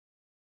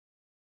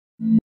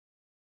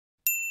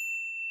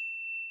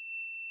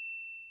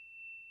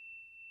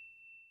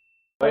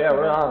Oh, yeah,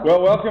 we're on.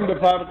 Well, welcome to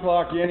 5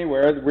 o'clock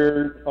anywhere. I'm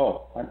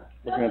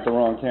looking at the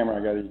wrong camera. I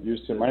got to get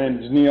used to it. My name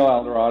is Neil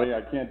Alderati.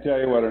 I can't tell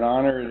you what an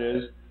honor it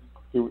is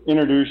to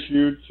introduce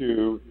you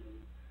to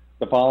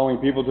the following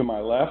people to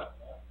my left.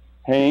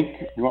 Hank,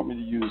 you want me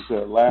to use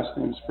last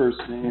names, first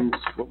names?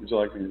 What would you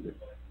like me to do?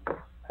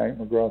 Hank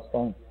McGraw's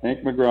fine.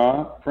 Hank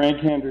McGraw,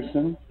 Frank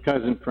Henderson.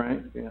 Cousin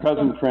Frank. Yeah.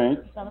 Cousin Frank.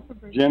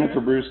 Jennifer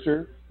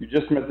Brewster. You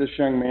just met this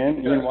young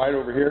man, Ian White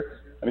over here.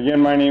 And again,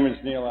 my name is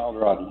Neil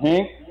Alderati.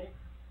 Hank,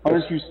 why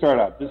don't you start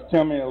out? Just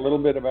tell me a little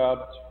bit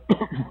about,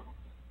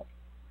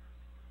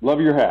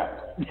 love your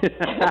hat.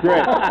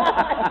 Great.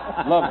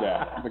 Love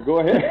that. But go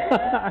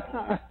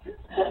ahead.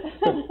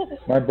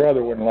 My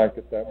brother wouldn't like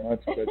it that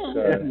much, but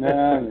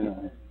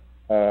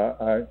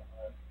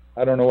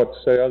I don't know what to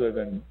say other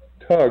than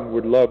Tug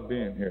would love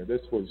being here.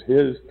 This was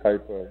his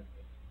type of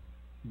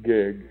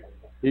gig.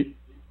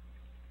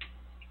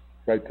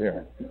 Right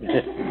there. He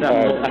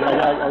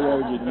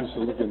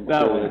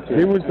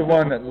was the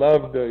one that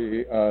loved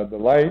the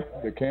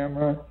light, the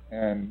camera,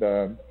 and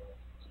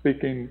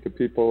speaking to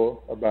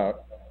people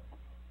about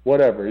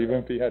whatever, even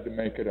if he had to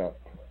make it up.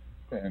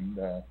 And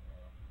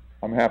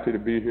I'm happy to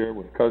be here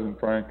with Cousin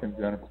Frank and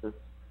Jennifer.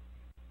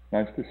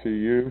 Nice to see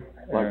you.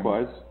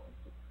 Likewise.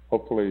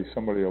 Hopefully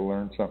somebody will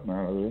learn something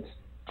out of this.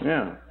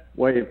 Yeah.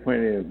 Why are you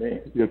pointing at me?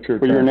 You're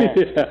next.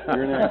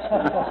 You're next.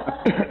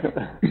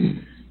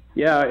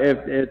 Yeah,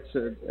 it's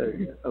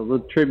a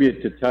little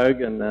tribute to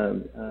Tug, and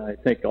I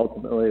think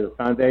ultimately the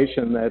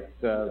foundation that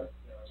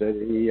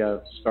he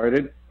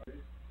started.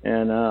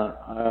 And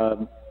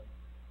I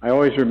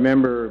always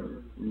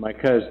remember my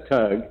cousin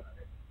Tug.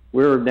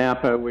 We were in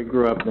Napa. We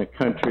grew up in the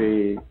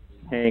country.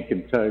 Hank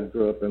and Tug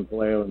grew up in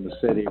Vallejo in the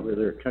city. We're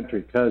their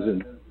country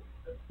cousins.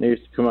 They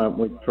used to come up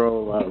and we'd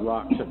throw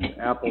rocks and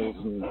apples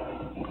and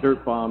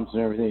dirt bombs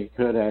and everything he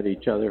could at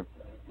each other.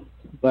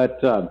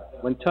 But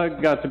when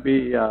Tug got to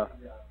be a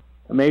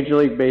Major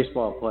League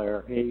Baseball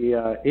player, he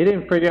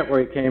didn't forget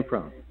where he came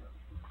from.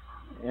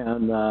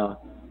 And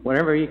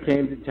whenever he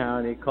came to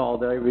town, he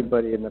called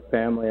everybody in the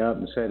family up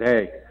and said,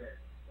 "Hey,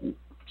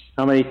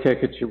 how many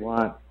tickets you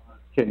want?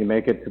 Can you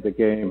make it to the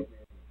game?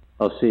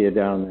 I'll see you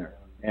down there."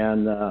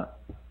 And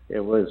it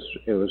was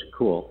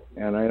cool.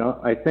 And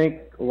I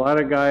think a lot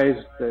of guys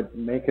that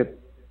make it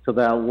to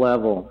that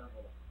level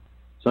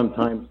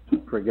sometimes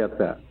forget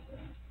that.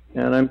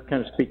 And I'm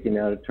kind of speaking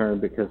out of turn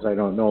because I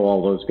don't know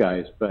all those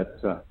guys, but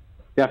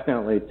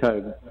definitely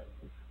Tug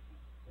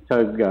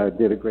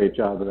did a great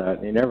job of that,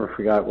 and he never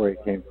forgot where he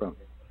came from.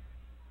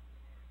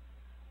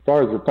 As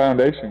far as the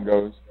foundation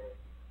goes,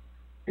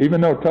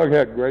 even though Tug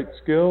had great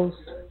skills,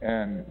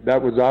 and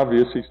that was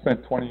obvious, he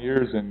spent 20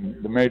 years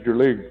in the major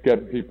leagues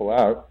getting people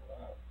out,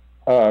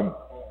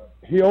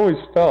 he always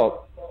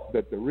felt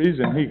that the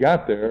reason he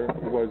got there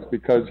was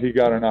because he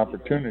got an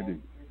opportunity,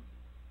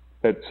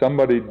 that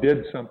somebody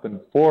did something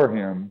for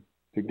him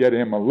to get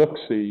him a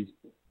look-see,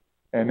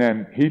 and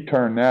then he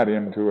turned that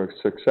into a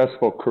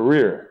successful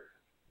career.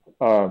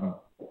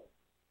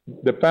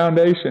 The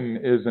foundation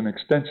is an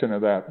extension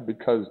of that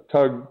because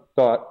Tug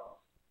thought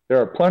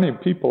there are plenty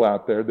of people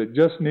out there that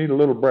just need a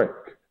little break.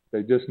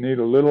 They just need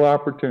a little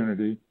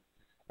opportunity.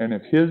 And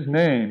if his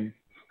name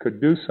could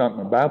do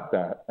something about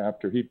that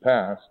after he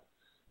passed,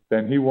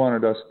 then he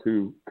wanted us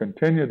to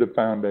continue the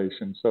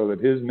foundation so that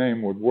his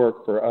name would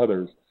work for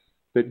others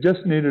that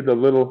just needed a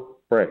little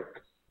break,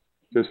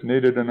 just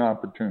needed an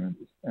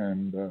opportunity.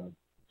 And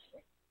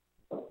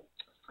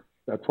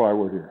that's why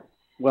we're here.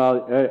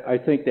 Well, I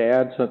think to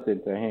add something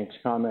to Hank's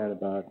comment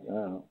about,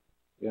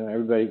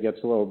 everybody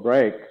gets a little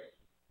break.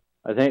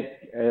 I think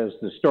as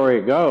the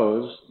story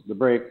goes, the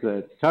break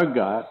that Tug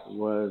got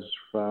was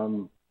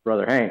from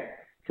Brother Hank,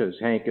 because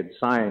Hank had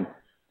signed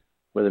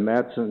with the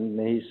Mets, and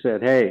he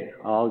said, "Hey,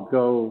 I'll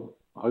go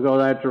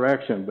that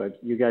direction, but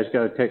you guys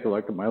got to take a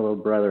look at my little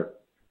brother."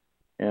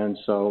 And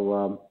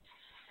so,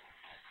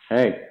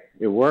 hey,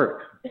 it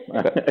worked.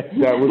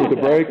 That was the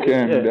break,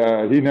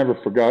 and he never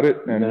forgot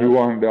it, and he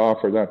wanted to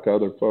offer that to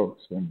other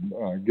folks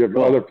and give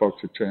other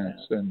folks a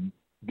chance and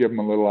give them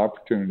a little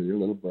opportunity, a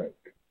little break.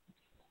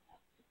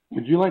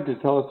 Would you like to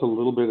tell us a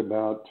little bit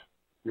about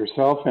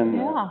yourself? And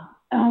well,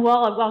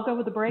 I'll go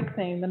with the break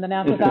theme and the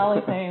Napa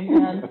Valley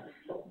theme. And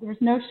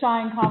there's no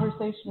shy in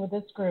conversation with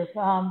this group.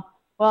 Tug's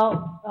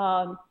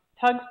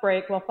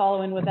break, we'll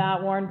follow in with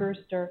that. Warren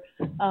Brewster,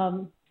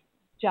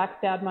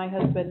 Jack's dad, my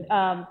husband,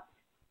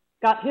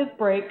 got his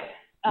break.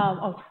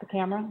 The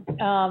camera.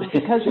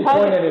 Because she's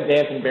pointing at a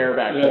dancing bear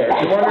back there.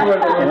 She wondered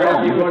what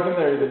he wasn't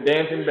there. He's a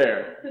dancing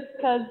bear.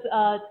 Because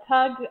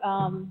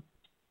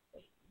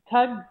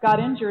Tug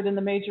got injured in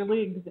the major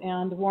leagues,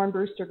 and Warren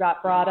Brewster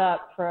got brought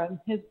up for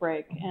his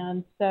break.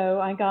 And so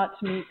I got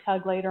to meet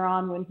Tug later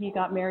on when he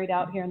got married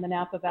out here in the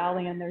Napa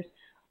Valley, and there's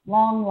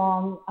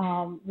long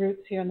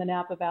roots here in the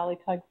Napa Valley.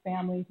 Tug's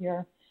family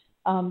here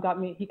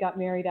he got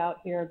married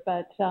out here.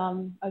 But I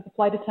was a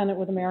flight attendant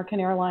with American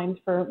Airlines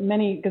for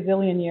many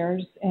gazillion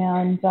years,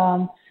 and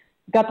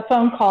got the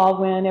phone call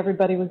when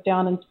everybody was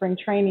down in spring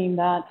training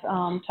that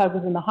Tug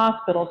was in the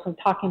hospital, so I'm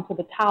talking to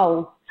the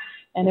towels.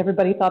 and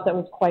everybody thought that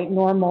was quite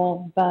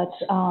normal. But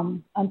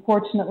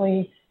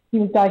unfortunately, he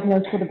was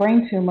diagnosed with a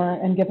brain tumor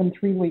and given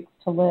 3 weeks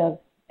to live.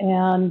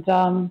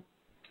 And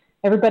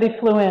everybody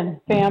flew in,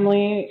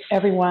 family,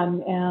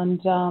 everyone. And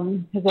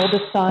his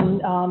oldest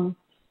son,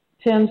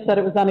 Tim, said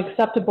it was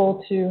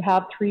unacceptable to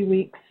have 3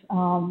 weeks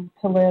to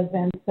live.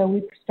 And so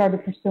we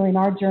started pursuing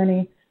our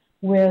journey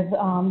with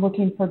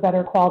looking for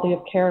better quality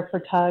of care for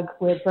Tug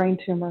with brain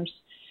tumors.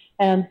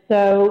 And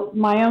so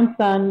my own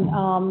son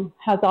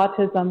has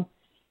autism,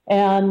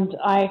 and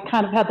I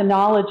kind of had the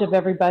knowledge of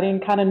everybody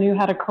and kind of knew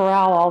how to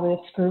corral all this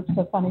groups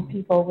of funny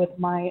people with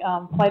my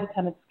flight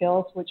attendant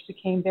skills, which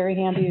became very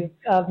handy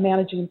of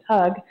managing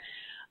Tug.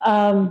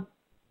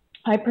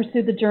 I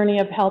pursued the journey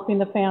of helping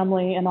the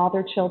family and all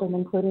their children,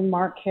 including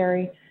Mark,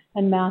 Carrie,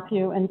 and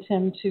Matthew and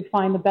Tim, to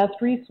find the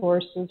best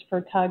resources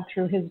for Tug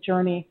through his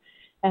journey.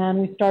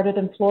 And we started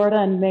in Florida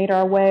and made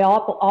our way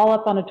all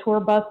up on a tour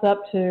bus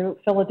up to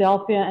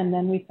Philadelphia, and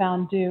then we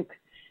found Duke.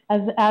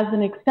 As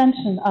an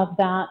extension of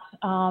that,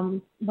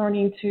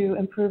 learning to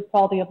improve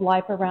quality of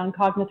life around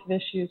cognitive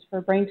issues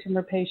for brain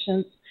tumor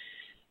patients,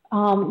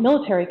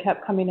 military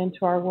kept coming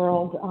into our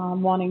world,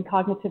 wanting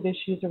cognitive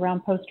issues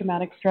around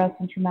post-traumatic stress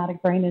and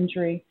traumatic brain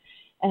injury.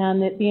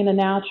 And it being a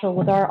natural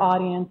with our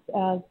audience,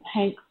 as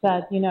Hank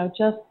said, you know,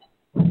 just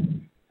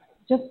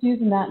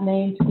using that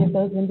name to give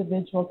those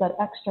individuals that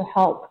extra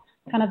help,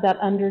 kind of that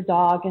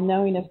underdog, and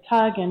knowing if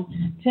Tug and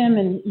Tim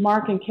and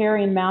Mark and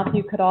Carrie and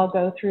Matthew could all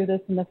go through this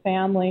in the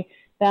family,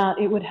 that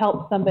it would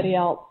help somebody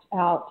else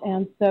out.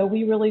 And so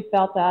we really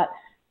felt that,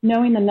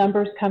 knowing the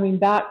numbers coming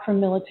back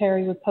from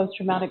military with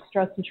post-traumatic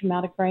stress and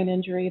traumatic brain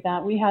injury,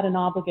 that we had an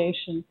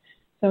obligation.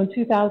 So in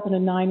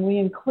 2009, we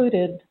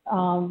included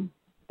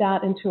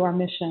that into our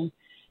mission.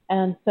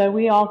 And so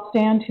we all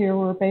stand here.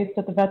 We're based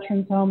at the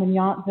Veterans Home in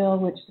Yountville,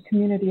 which the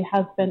community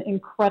has been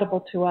incredible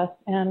to us,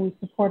 and we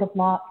support a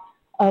lot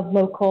of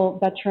local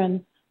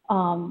veteran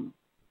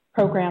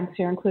programs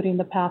here, including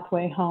the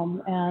Pathway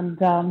Home. And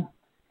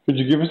could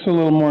you give us a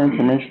little more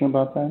information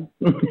about that?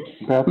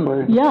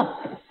 Pathway? Yes.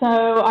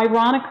 So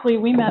ironically,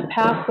 we met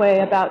Pathway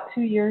about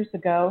 2 years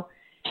ago,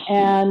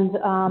 and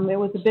it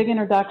was a big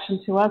introduction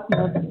to us.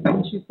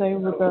 Didn't you say it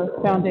was the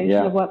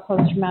foundation of what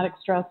post-traumatic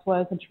stress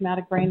was and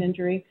traumatic brain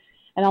injury?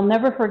 And I'll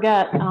never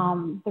forget,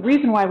 the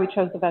reason why we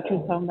chose the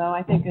Veterans Home, though,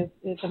 I think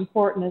is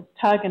important, is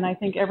Tug, and I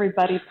think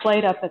everybody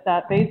played up at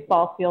that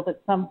baseball field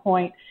at some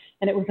point,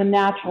 and it was a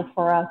natural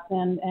for us,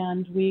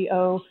 and we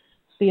owe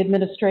the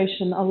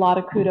administration a lot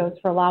of kudos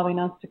for allowing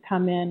us to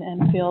come in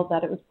and feel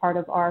that it was part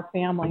of our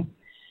family.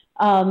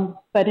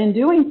 But in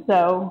doing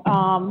so,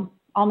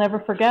 I'll never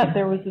forget,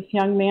 there was this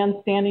young man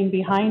standing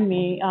behind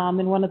me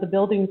in one of the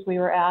buildings we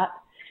were at,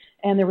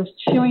 and there was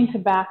chewing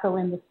tobacco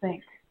in the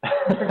sink. No.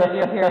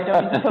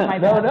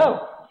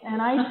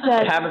 And I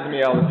said, it happens to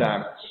me all the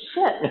time.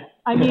 Shit.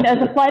 I mean, as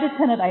a flight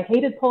attendant, I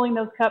hated pulling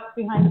those cups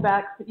behind the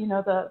back, you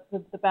know, the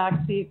back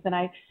seats. And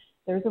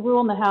there's a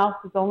rule in the house: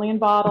 it's only in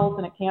bottles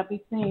and it can't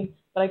be seen.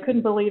 But I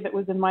couldn't believe it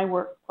was in my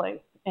workplace.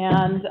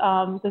 And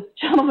this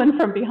gentleman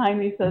from behind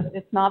me says,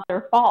 "It's not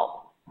their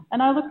fault."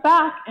 And I look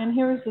back, and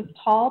here's this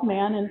tall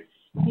man, and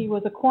he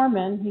was a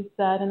corpsman. He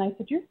said, and I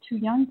said, "You're too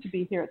young to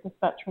be here at this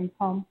Veterans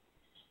Home."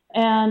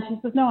 And he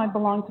says, "No, I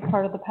belong to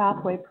part of the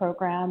Pathway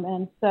program."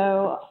 And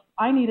so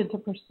I needed to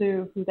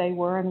pursue who they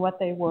were and what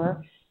they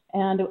were.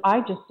 And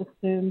I just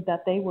assumed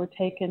that they were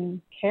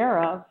taken care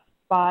of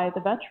by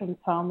the Veterans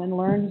Home, and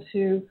learned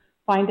to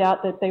find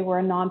out that they were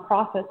a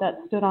nonprofit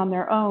that stood on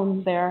their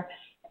own there.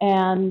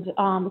 And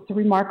it's a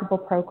remarkable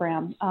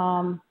program.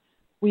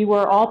 We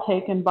were all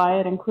taken by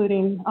it,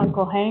 including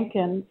Uncle Hank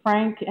and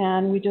Frank,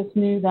 and we just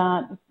knew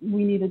that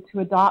we needed to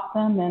adopt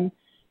them.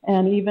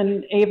 And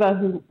even Ava,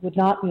 who would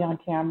not be on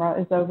camera,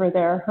 is over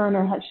there.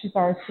 She's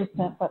our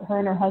assistant, but her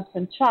and her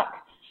husband, Chuck,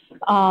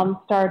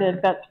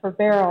 started Vets for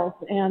Barrels.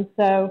 And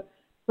so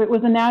it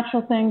was a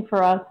natural thing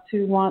for us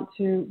to want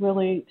to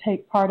really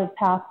take part of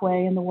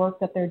Pathway in the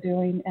work that they're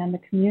doing, and the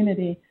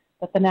community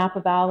that the Napa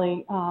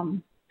Valley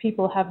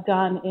people have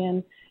done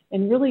in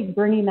really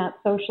bringing that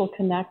social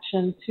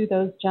connection to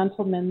those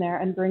gentlemen there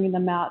and bringing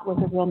them out was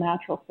a real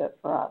natural fit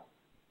for us.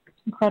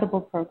 Incredible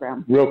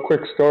program. Real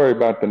quick story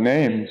about the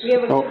names. We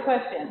have a good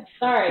question.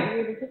 Sorry, we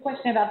have a good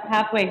question about the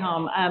Pathway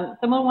Home.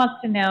 Someone wants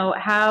to know,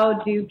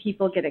 how do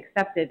people get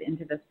accepted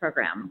into this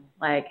program?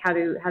 Like, how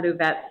do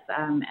vets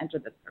enter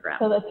this program?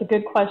 So that's a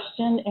good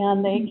question,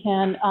 and they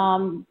can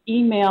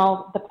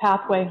email the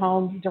Pathway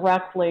Home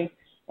directly.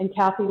 And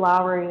Kathy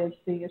Lowry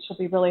she'll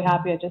be really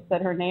happy. I just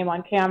said her name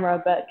on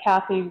camera, but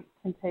Kathy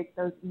can take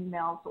those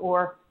emails,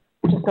 or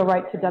just go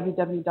right to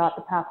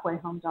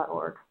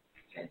www.thepathwayhome.org.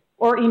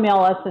 Or email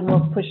us, and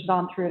we'll push it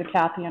on through to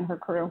Kathy and her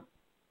crew.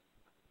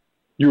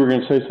 You were going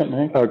to say something,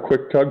 Hank? A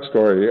quick Tug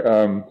story.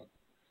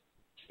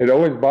 It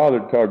always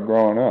bothered Tug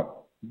growing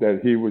up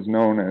that he was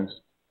known as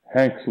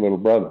Hank's little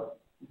brother.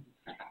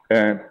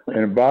 And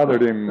it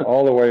bothered him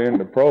all the way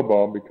into Pro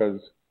Ball, because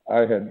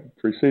I had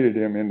preceded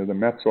him into the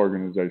Mets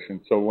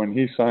organization. So when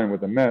he signed with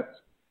the Mets,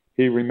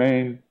 he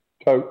remained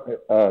Tug,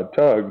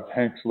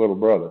 Hank's little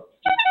brother.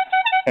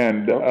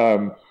 And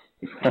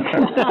Screw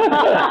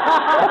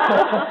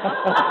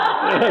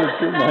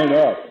mine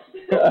up.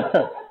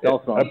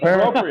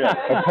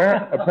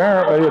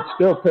 Apparently, it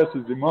still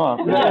pisses him off.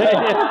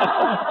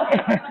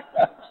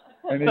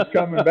 And he's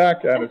coming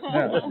back at us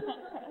now.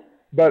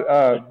 But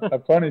a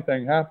funny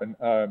thing happened.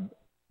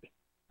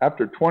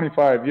 After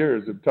 25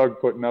 years of Tug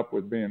putting up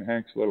with being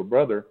Hank's little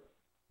brother,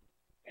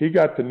 he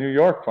got to New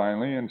York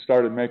finally and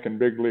started making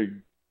big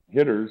league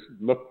hitters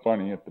look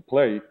funny at the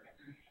plate.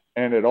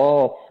 And it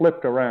all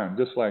flipped around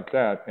just like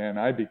that, and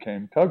I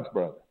became Tug's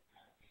brother.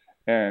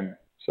 And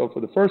so for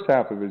the first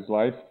half of his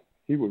life,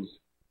 he was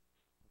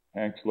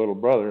Hank's little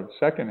brother. The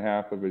second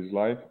half of his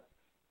life,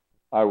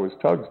 I was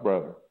Tug's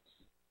brother.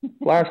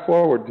 Flash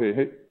forward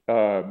to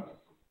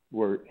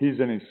where he's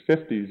in his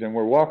 50s, and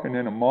we're walking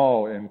in a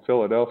mall in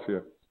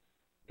Philadelphia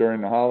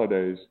during the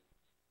holidays,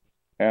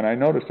 and I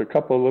noticed a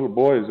couple of little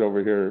boys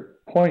over here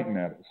pointing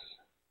at us.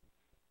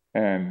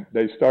 And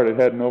they started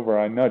heading over.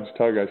 I nudged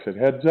Tug. I said,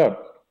 "Heads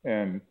up."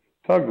 And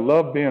Tug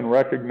loved being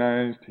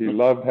recognized. He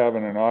loved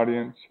having an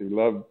audience. He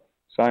loved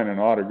signing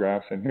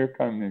autographs. And here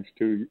come these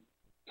two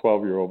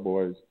 12-year-old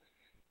boys.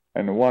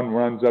 And the one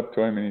runs up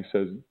to him and he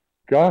says,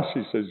 "Gosh,"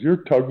 he says, "you're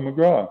Tug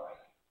McGraw."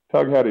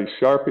 Tug had his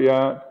Sharpie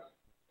out,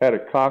 had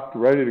it cocked,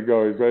 ready to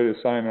go. He's ready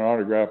to sign an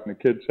autograph. And the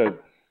kid said,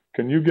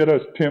 "Can you get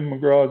us Tim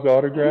McGraw's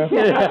autograph?"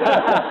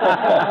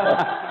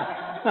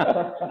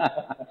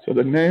 So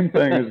the name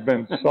thing has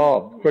been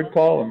solved. Quit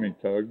calling me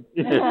Tug.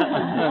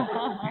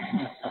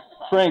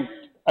 Frank,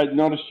 I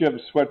noticed you have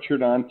a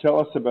sweatshirt on. Tell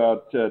us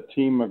about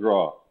Team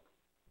McGraw.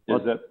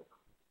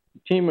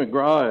 Team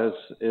McGraw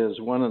is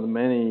one of the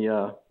many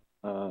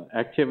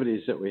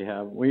activities that we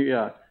have. We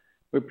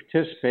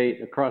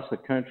participate across the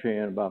country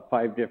in about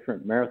 5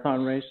 different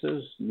marathon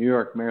races, New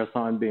York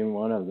Marathon being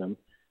one of them,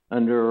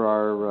 under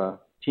our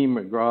Team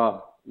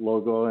McGraw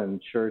logo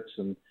and shirts,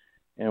 and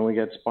we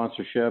get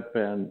sponsorship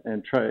and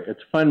it's a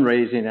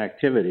fundraising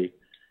activity.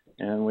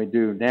 And we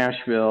do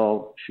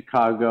Nashville,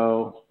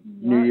 Chicago,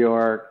 New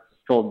York,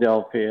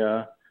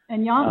 Philadelphia.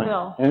 And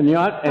Yountville. And it's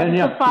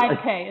a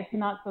 5K. It's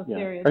not so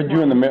serious. Are you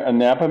doing a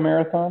Napa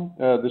Marathon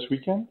this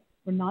weekend?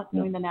 We're not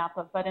doing the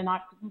Napa, but in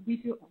October, we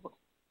do.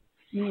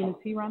 You mean, is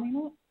he running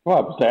it? Well,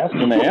 I was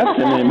asking.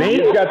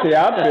 He's got the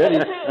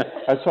outfit.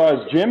 I saw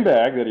his gym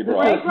bag that he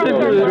brought.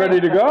 So he's ready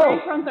to go.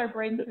 Race runs are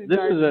Braden Food This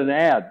Garden. is an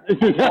ad.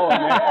 Oh,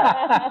 an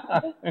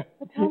ad.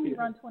 But tell me you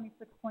run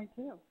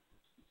 26.2.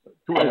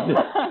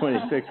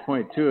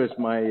 26.2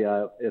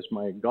 is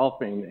my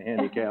golfing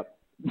handicap.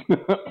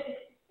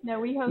 No,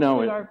 we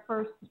hosted our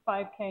first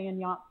 5K in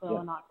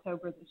Yountville in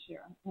October this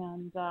year,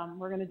 and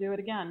we're going to do it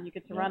again. You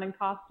get to run in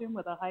costume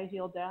with a high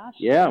heel dash.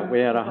 Yeah, we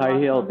had a high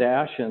heel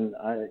dash, and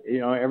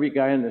every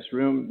guy in this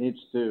room needs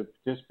to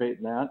participate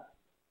in that.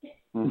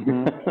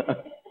 Mm-hmm.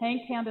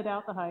 Hank handed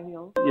out the high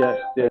heels. Yes,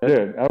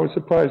 did. I was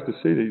surprised to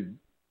see these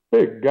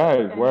big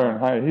guys wearing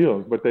high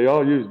heels, but they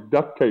all used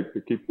duct tape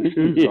to keep the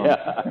shoes on.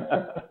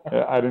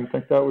 I didn't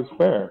think that was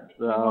fair.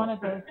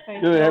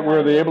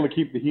 Were they able to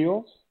keep the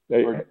heels?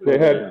 They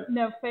had.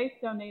 No, Faith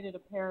donated a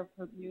pair of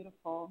her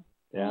beautiful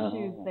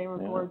shoes. They were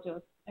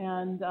gorgeous.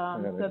 And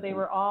so they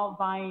were all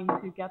vying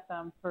to get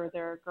them for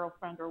their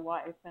girlfriend or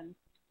wife. And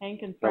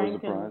Hank and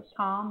Frank and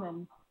Tom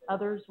and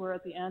others were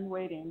at the end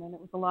waiting, and it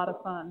was a lot of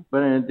fun.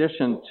 But in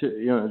addition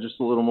to, just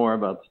a little more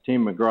about the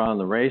Team McGraw and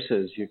the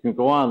races, you can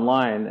go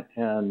online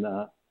and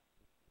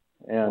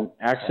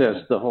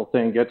access the whole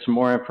thing, get some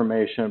more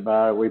information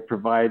about it. We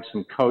provide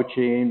some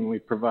coaching. We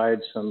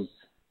provide some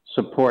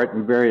support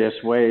in various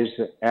ways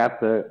at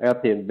the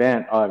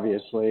event,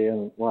 obviously,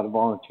 and a lot of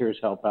volunteers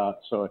help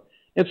out. So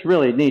it's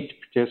really neat to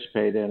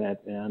participate in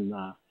it, and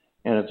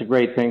it's a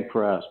great thing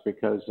for us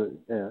because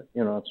it's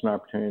an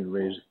opportunity to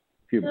raise a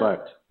few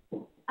bucks.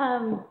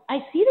 I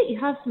see that you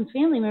have some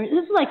family members.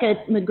 This is like a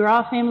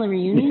McGraw family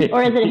reunion,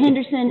 or is it a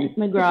Henderson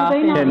McGraw? Do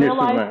they not family?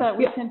 realize that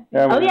we can?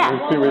 Do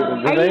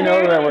they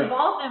know that we're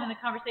involve them in the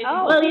conversation?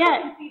 Oh, well,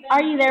 yeah.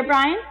 Are you there,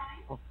 Brian?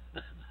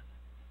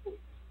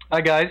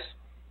 Hi, guys.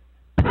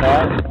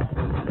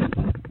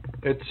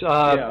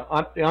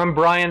 I'm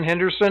Brian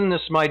Henderson.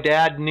 This is my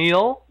dad,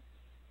 Neil.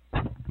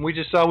 We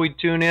just thought we'd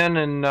tune in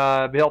and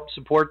help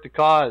support the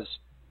cause.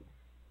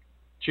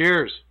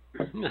 Cheers.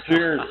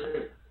 Cheers.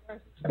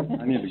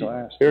 I need a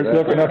glass. Here's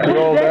looking up the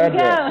old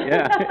address.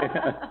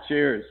 Yeah.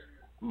 Cheers.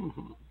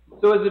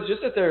 So is it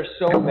just that there are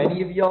so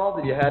many of y'all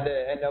that you had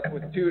to end up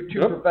with two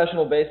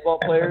professional baseball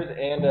players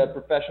and a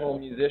professional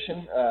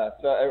musician?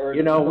 Or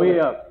we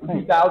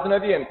 2,000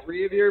 of you and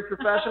 3 of you are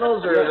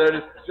professionals, or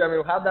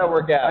how'd that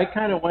work out? I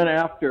kind of went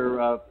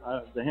after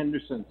the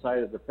Henderson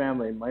side of the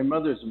family. My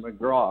mother's a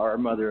McGraw. Our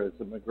mother is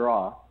a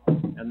McGraw,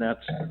 and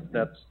that's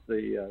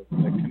the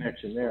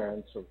connection there.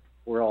 And so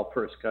we're all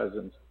first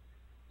cousins.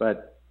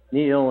 But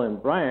Neil and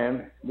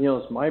Brian,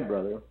 Neil's my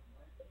brother.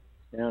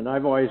 And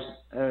I've always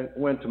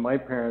went to my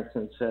parents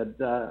and said,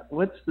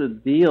 what's the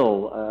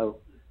deal?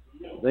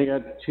 They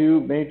got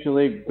 2 Major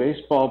League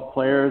Baseball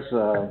players,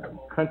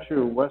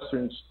 country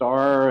western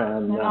star,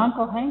 and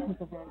Uncle Hank is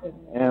a very good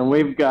name. And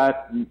we've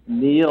got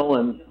Neil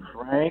and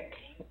Frank.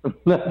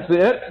 That's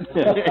it.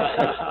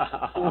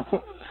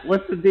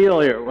 What's the deal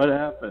here? What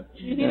happened?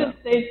 You didn't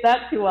stage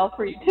that too well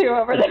for you too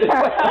over there.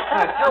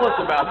 Tell us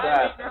about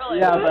that.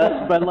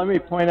 Yeah, but let me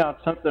point out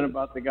something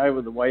about the guy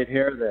with the white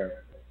hair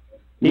there.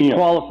 He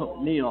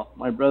qualified. Neil,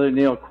 my brother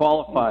Neil,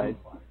 qualified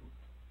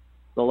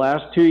the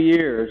last 2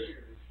 years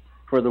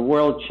for the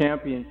World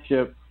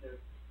Championship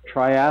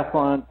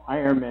triathlon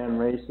Ironman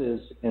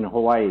races in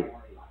Hawaii.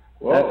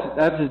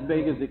 That's as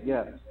big as it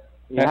gets.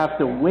 You have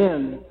to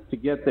win to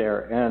get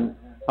there. And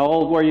how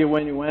old were you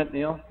when you went,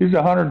 Neil? He's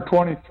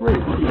 123.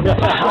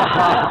 That's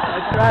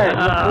right.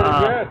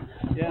 That's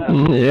pretty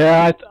good.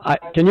 Yeah.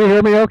 Can you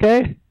hear me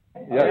okay?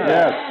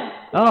 Yes.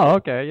 Oh,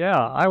 okay. Yeah.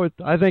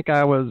 I think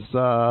I was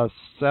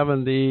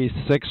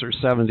 76 or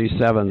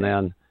 77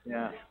 then.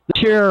 Yeah.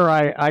 This year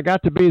I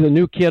got to be the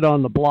new kid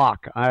on the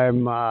block.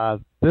 I'm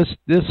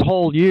this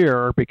whole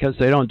year, because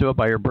they don't do it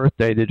by your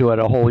birthday, they do it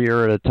a whole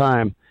year at a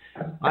time.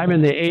 I'm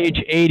in the age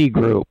 80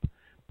 group.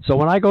 So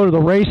when I go to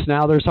the race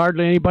now, there's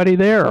hardly anybody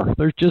there.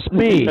 There's just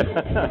me.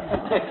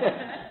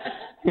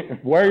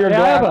 Wear your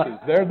glasses.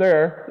 They're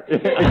there.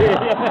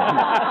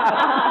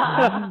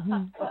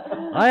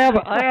 I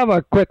have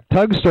a quick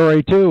Tug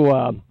story too.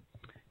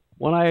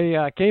 When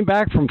I came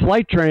back from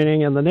flight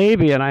training in the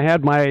Navy, and I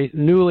had my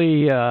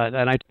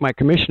and I took my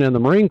commission in the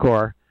Marine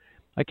Corps,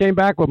 I came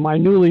back with my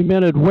newly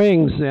minted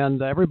wings,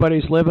 and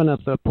everybody's living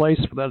at the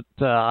place that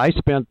I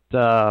spent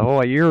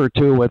a year or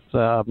two with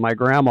my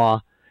grandma.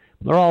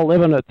 They're all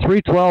living at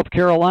 312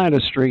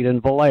 Carolina Street in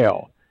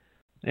Vallejo.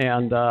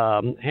 And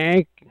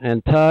Hank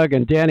and Tug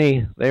and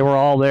Denny, they were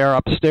all there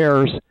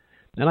upstairs.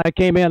 And I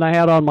came in, I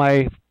had on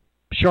my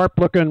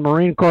sharp-looking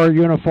Marine Corps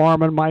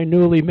uniform and my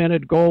newly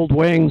minted gold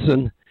wings,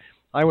 and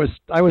I was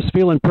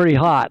feeling pretty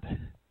hot.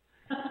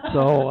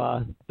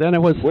 So then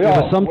it was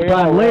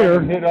sometime later.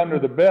 We hid under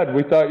the bed.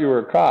 We thought you were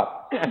a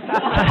cop.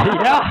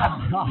 Yeah.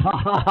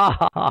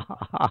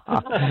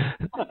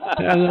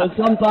 And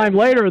sometime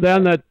later,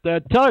 then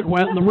that Tug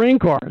went in the Marine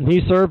Corps, and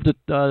he served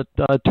a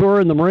tour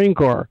in the Marine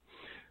Corps.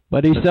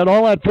 But he said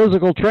all that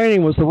physical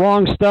training was the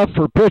wrong stuff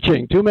for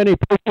pitching. Too many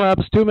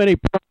push-ups, too many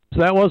push-ups.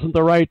 That wasn't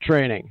the right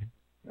training.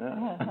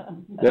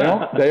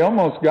 They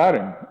almost got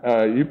him.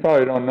 You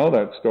probably don't know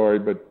that story,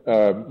 but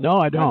no,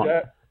 I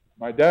don't.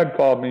 My dad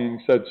called me and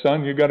said,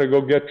 "Son, you got to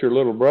go get your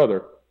little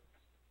brother."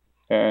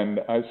 And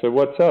I said,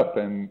 "What's up?"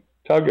 And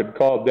Tug had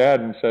called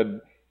Dad and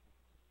said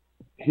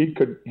he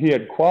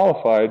had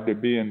qualified to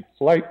be in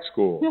flight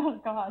school. Oh,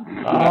 God.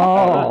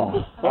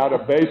 Out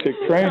of basic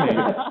training,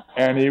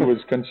 and he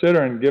was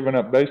considering giving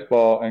up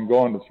baseball and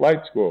going to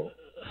flight school.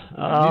 He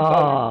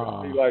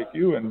thought he would be like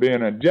you and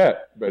being a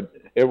jet, but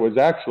it was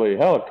actually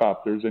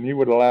helicopters, and he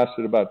would have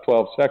lasted about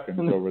 12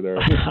 seconds over there.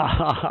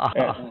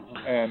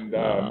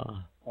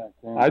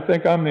 I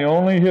think I'm the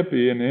only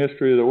hippie in the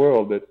history of the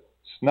world that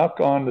snuck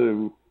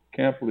onto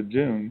Camp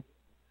Lejeune,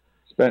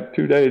 spent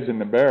 2 days in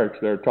the barracks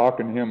there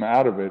talking him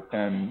out of it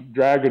and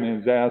dragging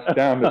his ass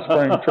down to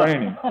spring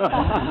training.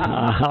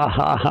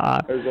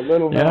 There's a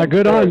little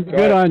good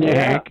on you,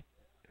 Hank.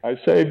 I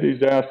saved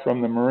his ass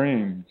from the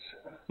Marines.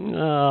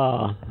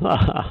 Oh.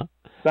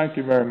 Thank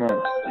you very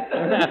much.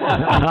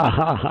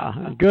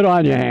 Good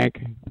on you,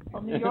 Hank.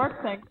 Well, New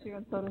York thanks you,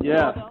 and so does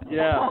Philadelphia.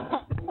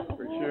 Yeah,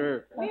 for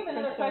sure. We have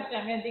another question.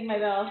 I'm going to ding my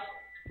bell.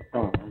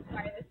 Oh.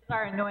 Sorry, this is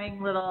our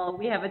annoying little,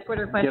 we have a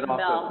Twitter question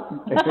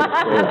bell.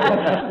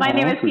 it. My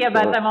name is Tia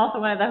Butts. I'm also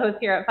one of the hosts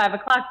here at 5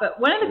 o'clock. But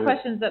one of the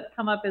questions that's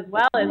come up as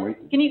well is,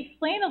 can you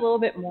explain a little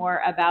bit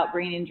more about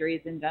brain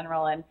injuries in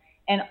general and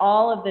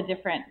all of the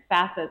different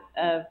facets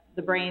of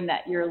the brain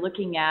that you're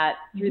looking at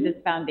through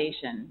this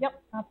foundation? Yep,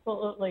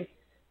 absolutely.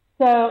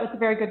 So it's a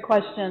very good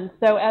question.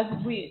 So as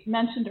we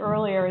mentioned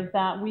earlier, is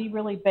that we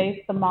really base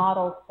the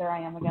models, there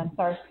I am again,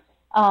 sorry,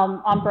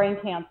 on brain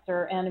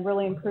cancer and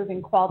really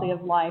improving quality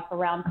of life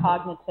around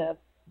cognitive.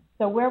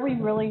 So where we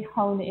really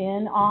hone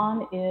in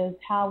on is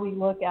how we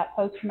look at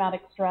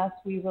post-traumatic stress.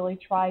 We really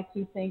try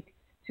to think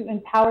to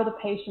empower the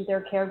patient,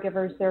 their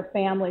caregivers, their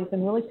families,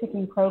 and really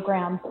picking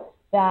programs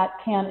that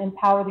can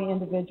empower the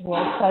individual,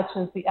 such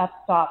as the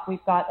F-Stop.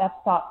 We've got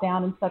F-Stop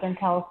down in Southern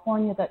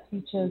California that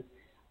teaches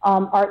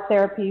art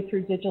therapy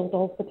through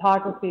digital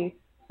photography.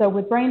 So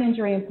with brain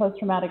injury and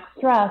post-traumatic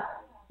stress,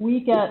 we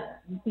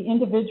get the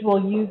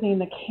individual using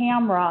the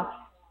camera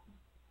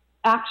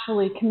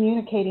actually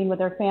communicating with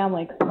their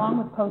family. Because along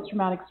with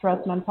post-traumatic stress,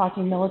 and I'm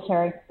talking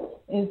military,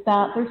 is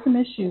that there's some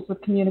issues with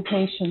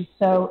communication.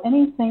 So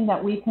anything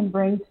that we can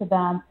bring to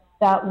them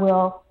that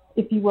will,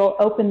 if you will,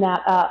 open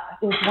that up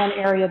is one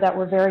area that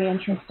we're very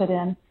interested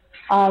in.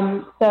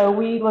 So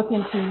we look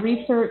into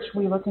research,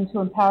 we look into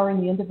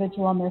empowering the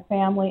individual and their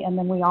family, and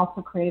then we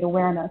also create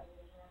awareness.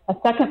 A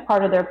second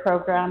part of their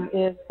program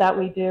is that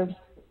we do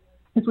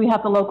is we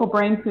have the local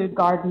brain food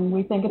garden.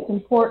 We think it's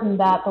important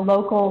that the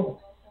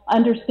locals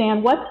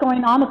understand what's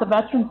going on at the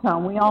Veterans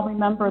Home. We all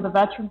remember the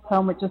Veterans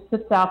Home, it just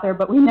sits out there,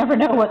 but we never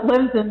know what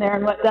lives in there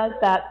and what does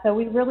that. So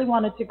we really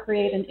wanted to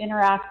create an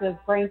interactive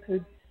brain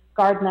food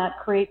garden that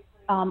creates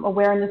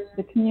awareness to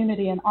the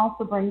community and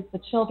also brings the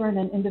children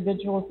and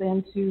individuals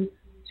in to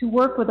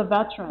work with the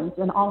veterans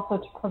and also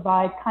to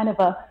provide kind of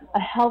a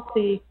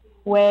healthy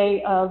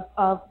way of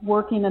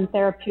working in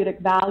therapeutic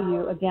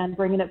value, again,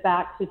 bringing it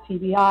back to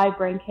TBI,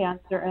 brain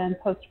cancer, and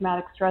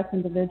post-traumatic stress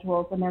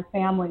individuals and their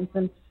families.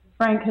 And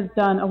Frank has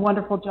done a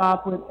wonderful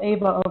job with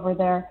Ava over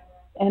there,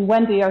 and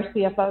Wendy, our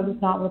CFO,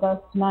 who's not with us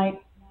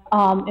tonight,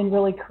 in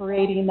really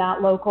creating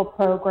that local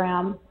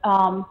program.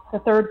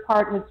 The third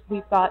part is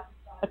we've got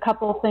a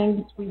couple of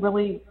things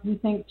we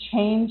think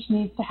change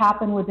needs to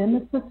happen within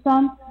the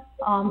system,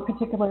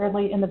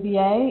 particularly in the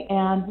VA,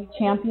 and we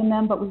champion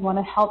them, but we want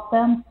to help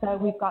them. So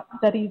we've got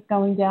studies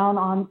going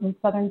down in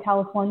Southern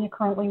California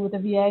currently with the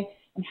VA,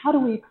 and how do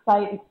we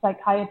excite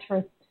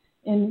psychiatrists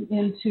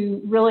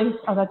into really,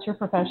 oh, that's your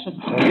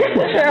profession.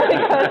 There we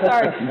go,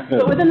 sorry.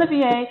 But within the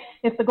VA,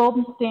 if the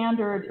golden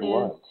standard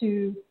is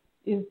to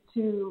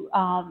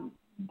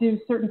do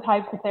certain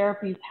types of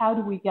therapies, how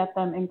do we get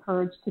them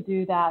encouraged to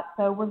do that?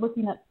 So we're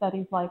looking at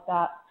studies like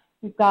that.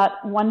 We've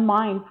got One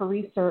Mind for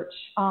research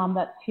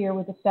that's here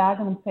with the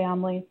Stagman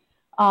family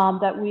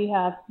that we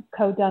have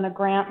co-done a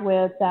grant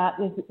with that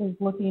is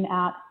looking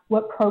at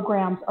what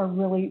programs are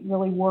really,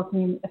 really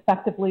working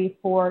effectively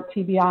for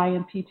TBI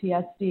and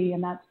PTSD,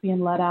 and that's being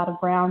led out of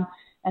Brown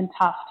and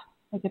Tufts.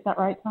 Did I get that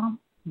right, Tom?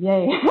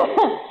 Yay.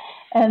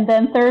 And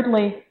then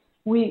thirdly,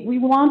 we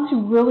want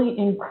to really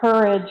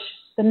encourage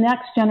the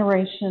next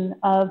generation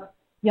of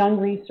young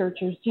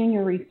researchers,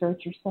 junior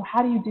researchers. So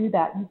how do you do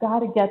that? You've got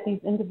to get these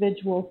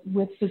individuals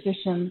with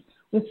physicians,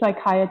 with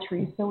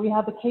psychiatry. So we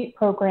have a CAPE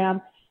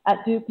program at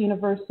Duke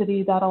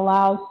University that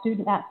allows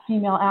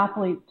female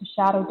athletes to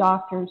shadow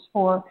doctors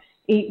for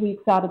 8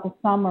 weeks out of the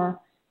summer.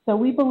 So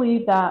we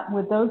believe that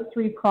with those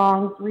three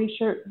prongs,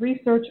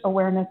 research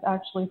awareness,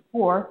 actually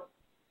four,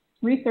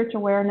 research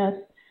awareness,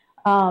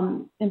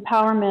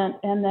 empowerment,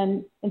 and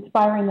then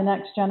inspiring the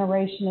next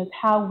generation is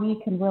how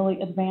we can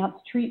really advance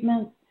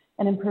treatments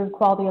and improve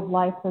quality of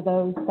life for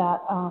those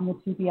that with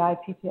TBI,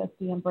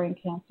 PTSD, and brain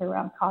cancer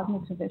around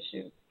cognitive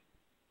issues.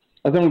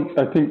 I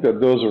think that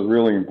those are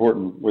really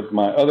important. With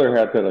my other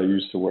hat that I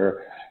used to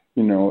wear,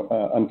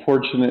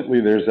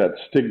 unfortunately, there's that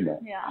stigma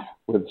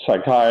with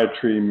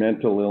psychiatry,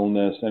 mental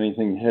illness,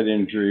 anything head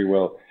injury.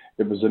 Well,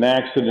 it was an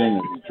accident,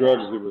 it was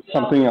drugs, it was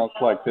something else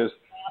like this.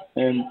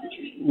 And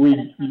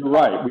you're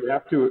right, we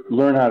have to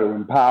learn how to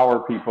empower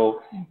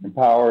people,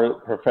 empower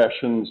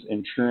professions,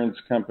 insurance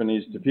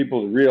companies, to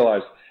people to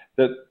realize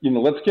that,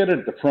 let's get it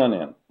at the front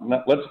end.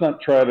 Let's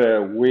not try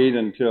to wait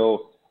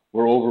until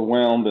we're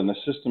overwhelmed and the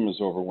system is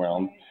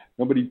overwhelmed.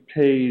 Nobody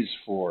pays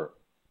for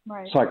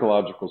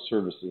psychological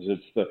services.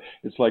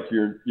 It's like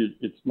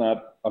it's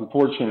not,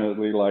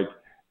 unfortunately, like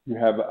you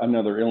have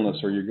another illness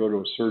or you go to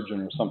a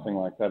surgeon or something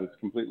like that. It's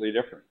completely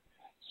different.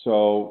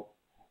 So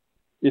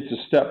it's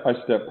a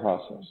step-by-step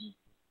process.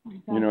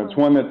 Exactly. It's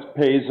one that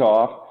pays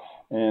off,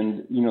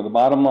 and the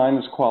bottom line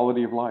is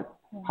quality of life.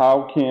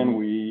 How can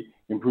we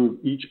improve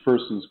each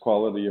person's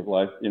quality of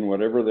life in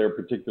whatever their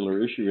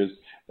particular issue is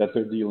that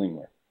they're dealing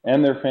with,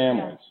 and their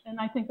families? Yes. And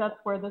I think that's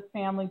where this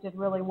family did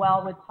really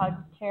well with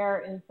Tug's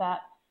care, is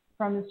that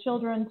from his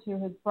children to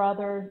his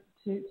brother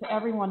to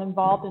everyone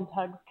involved in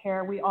Tug's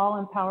care, we all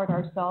empowered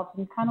ourselves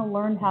and kind of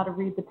learned how to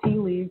read the tea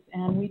leaves,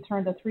 and we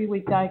turned a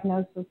 3-week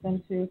diagnosis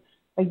into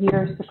a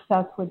year's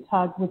success with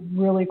Tug with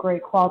really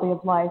great quality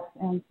of life.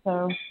 And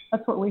so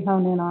that's what we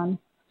hone in on.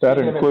 That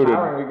included.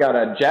 We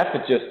got Jeff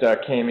that just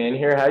came in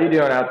here. How you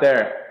doing out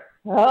there?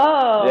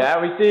 Oh. Yeah,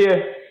 we see you.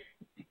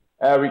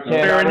 We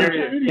can't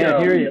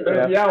hear you.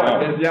 There's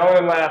yelling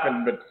and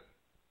laughing, but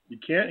you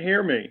can't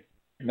hear me.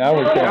 Now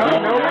we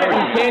can. No,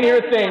 you can't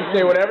hear things.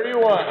 Say whatever you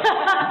want.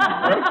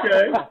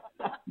 Okay.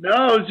 No,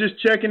 I was just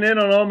checking in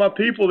on all my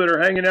people that are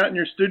hanging out in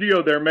your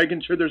studio there,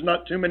 making sure there's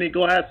not too many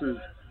glasses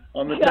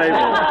on the table.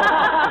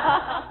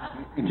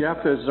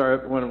 Jeff is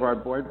one of our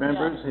board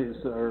members.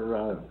 He's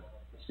our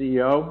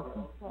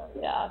CEO.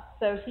 Yeah,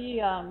 so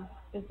he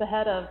is the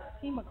head of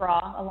Team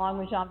McGraw, along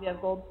with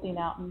Genevieve Goldstein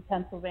out in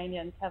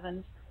Pennsylvania, and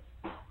Kevin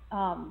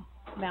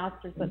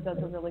Masters that does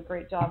a really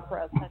great job for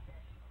us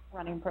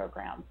running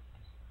programs.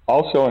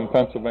 Also in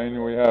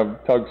Pennsylvania, we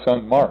have Tug's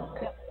son, Mark,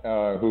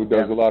 who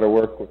does a lot of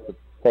work with the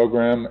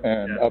program,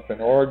 and up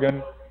in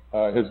Oregon,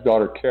 his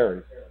daughter,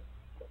 Carrie.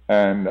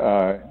 And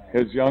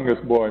his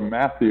youngest boy,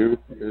 Matthew,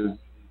 is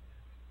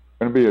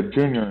going to be a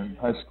junior in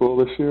high school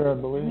this year, I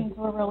believe. Means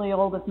we're really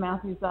old if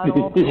Matthew's that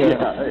old. He's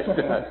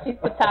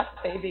a tax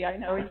baby. I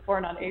know he's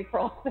born on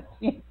April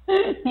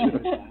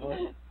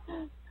 15th.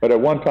 But at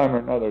one time or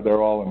another,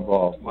 they're all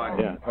involved,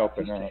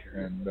 helping out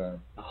and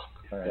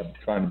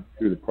trying to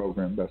do the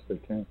program best they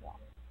can.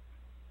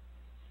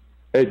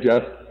 Hey,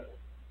 Jeff.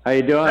 How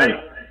you doing?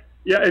 Hey.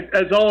 Yeah,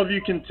 as all of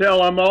you can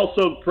tell, I'm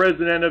also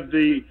president of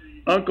the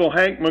Uncle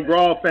Hank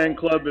McGraw fan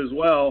club as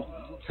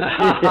well.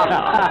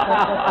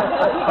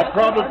 I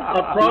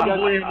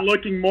probably am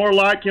looking more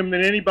like him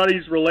than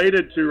anybody's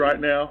related to right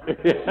now.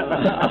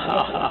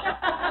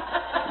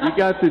 You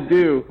got to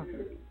do.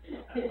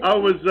 I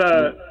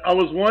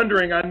was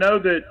wondering. I know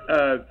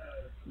that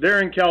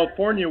there in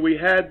California we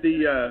had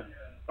the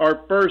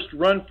our first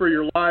Run for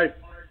Your Life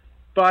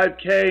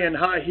 5K and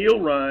high heel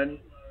run,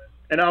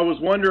 and I was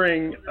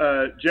wondering,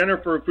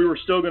 Jennifer, if we were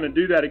still going to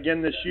do that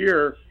again this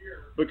year,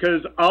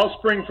 because I'll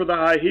spring for the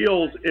high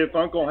heels if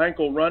Uncle Hank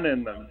will run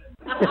in them.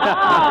 He's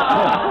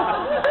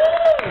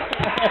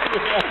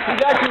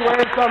actually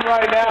wearing some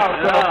right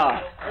now. So.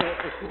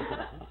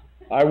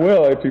 I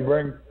will if you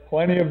bring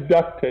plenty of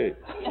duct tape.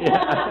 There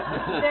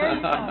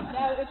you go.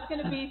 No, it's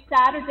going to be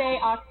Saturday,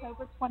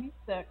 October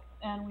 26th,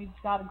 and we've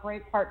got a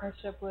great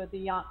partnership with the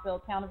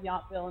Yountville, town of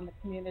Yountville, and the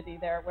community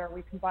there, where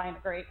we combine a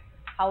great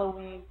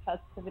Halloween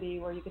festivity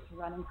where you get to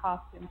run in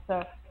costume.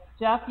 So,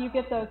 Jeff, you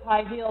get those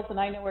high heels, and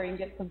I know where you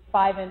can get some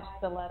 5-inch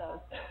stilettos.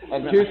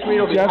 And Too Sweet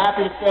will be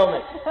happy to film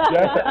it.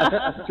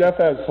 Jeff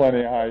has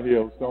plenty of high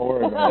heels. Don't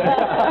worry about it.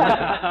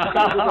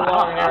 Comes with the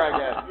long hair, I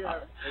guess.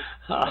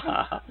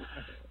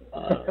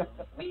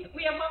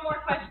 We have one more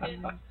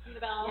question. Yes,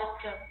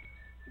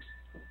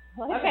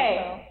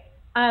 Okay.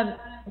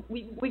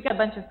 We've got a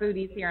bunch of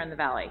foodies here in the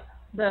valley,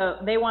 so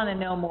they want to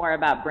know more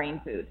about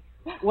brain food.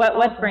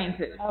 What's brain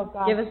food? Oh,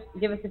 God.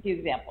 Give us a few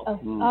examples.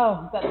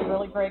 Oh, that's a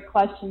really great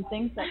question.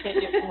 Things that get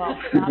you, well,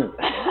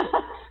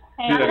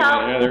 I'm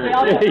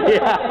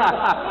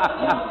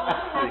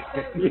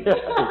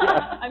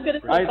going to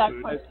take that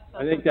question.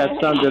 I think that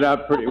summed it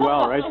up pretty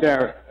well right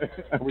there.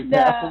 Are we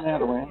passing that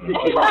around?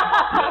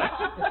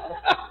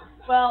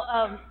 Well,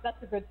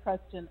 that's a good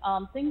question.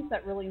 Things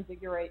that really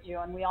invigorate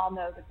you, and we all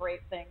know the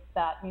great things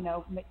that,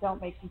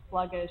 don't make you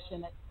sluggish,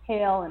 and it's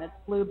kale and it's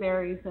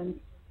blueberries. And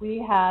we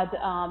had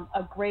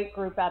a great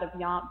group out of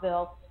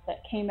Yountville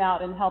that came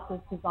out and helped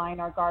us design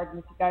our garden.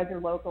 If you guys are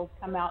locals,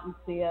 come out and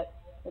see it.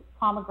 It's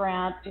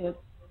pomegranate. It's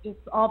just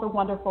all the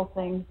wonderful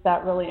things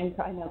that really,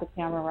 I know the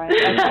camera, right?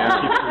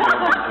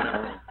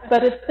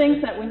 But it's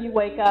things that when you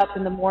wake up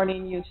in the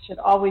morning, you should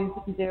always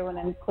do, and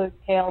include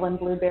kale and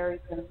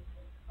blueberries and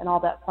all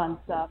that fun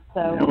stuff. So.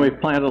 And we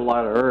planted a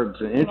lot of herbs,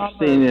 and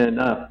interesting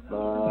enough,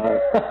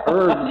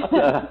 herbs.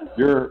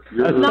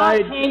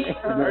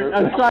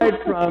 Aside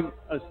from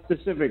a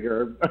specific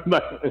herb,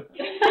 but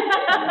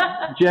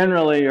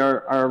generally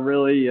are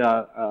really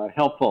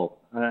helpful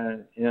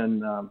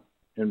in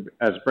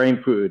as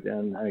brain food,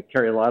 and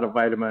carry a lot of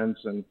vitamins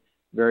and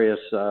various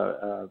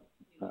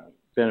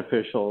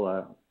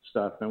beneficial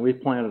stuff. And we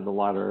planted a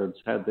lot of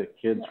herbs. Had the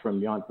kids from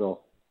Yountville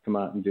come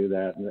out and do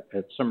that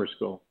at summer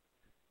school.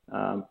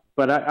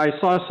 But I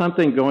saw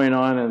something going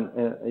on, and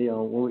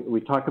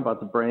we talk about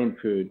the brain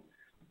food,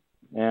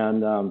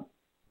 and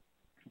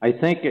I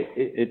think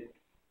it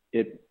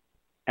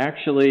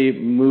actually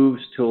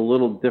moves to a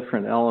little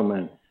different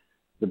element.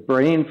 The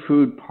brain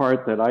food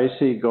part that I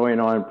see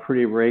going on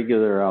pretty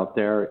regular out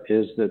there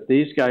is that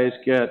these guys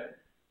get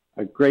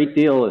a great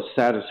deal of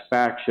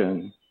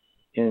satisfaction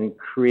in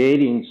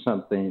creating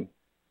something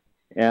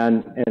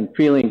and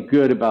feeling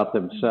good about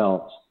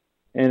themselves.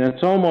 And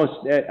it's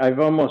I've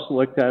almost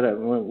looked at it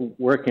when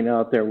working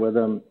out there with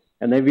them,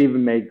 and they've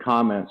even made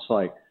comments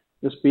like,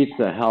 this beats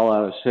the hell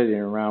out of sitting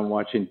around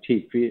watching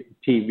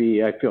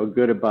TV. I feel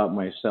good about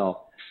myself.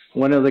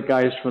 One of the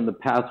guys from the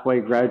Pathway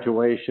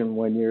graduation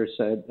one year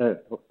said, a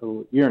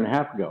year and a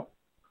half ago,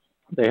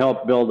 they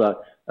helped build a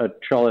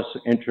trellis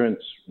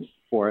entrance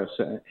for us.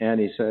 And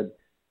he said,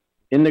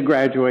 in the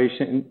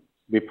graduation,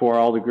 before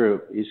all the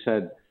group, he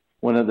said,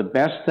 one of the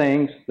best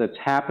things that's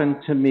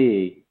happened to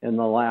me in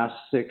the last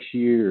 6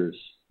 years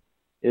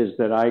is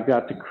that I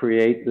got to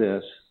create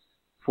this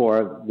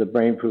for the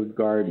Brain Food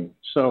Garden.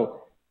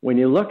 So when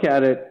you look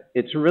at it,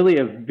 it's really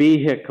a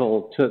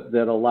vehicle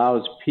that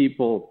allows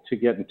people to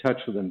get in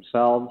touch with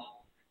themselves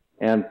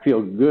and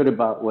feel good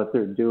about what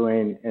they're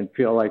doing and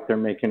feel like they're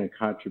making a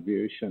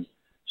contribution.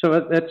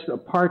 So that's a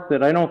part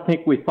that I don't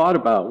think we thought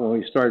about when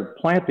we started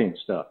planting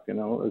stuff.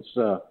 It's,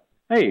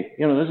 hey,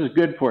 this is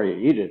good for you.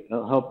 Eat it.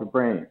 It'll help your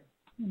brain.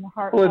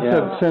 Well, it's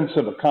that sense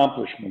of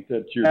accomplishment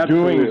that you're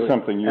doing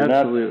something. You're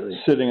not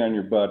sitting on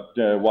your butt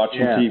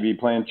watching TV,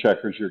 playing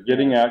checkers. You're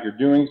getting out. You're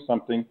doing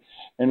something.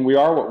 And we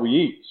are what we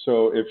eat.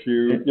 So if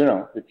you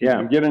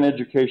can get an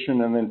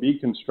education and then be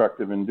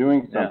constructive in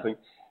doing something,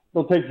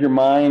 it'll take your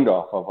mind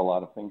off of a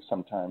lot of things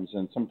sometimes.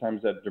 And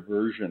sometimes that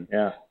diversion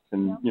can,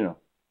 And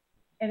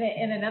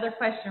another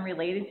question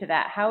related to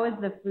that, how is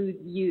the food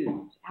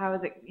used? How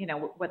is it,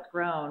 what's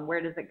grown?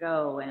 Where does it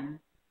go? And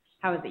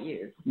how is it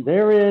used?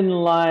 Therein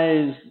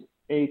lies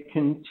a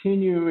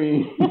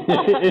continuing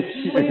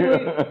issue.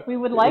 We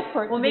would like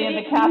for it to be in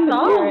the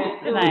cafeteria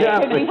tonight.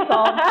 It could be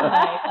solved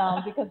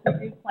tonight because we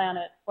do plant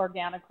it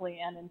organically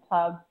and in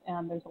tubs,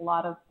 and there's a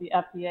lot of the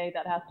FDA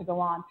that has to go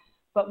on.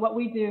 But what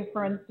we do,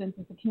 for instance,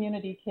 is the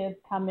community kids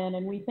come in,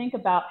 and we think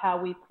about how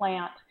we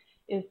plant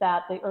is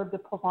that the herb de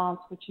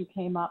Provence, which you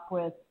came up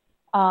with,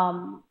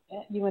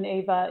 you and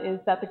Ava, is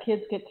that the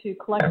kids get to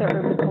collect their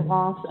herbes de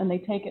Provence and they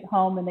take it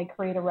home and they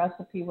create a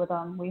recipe with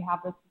them. We have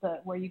this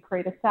where you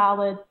create a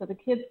salad, so the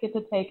kids get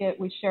to take it.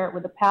 We share it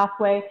with the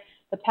Pathway.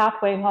 The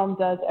Pathway Home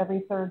does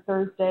every third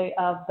Thursday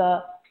of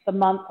the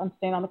month. I'm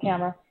staying on the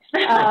camera.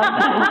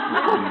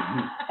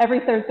 Every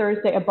third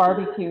Thursday, a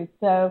barbecue.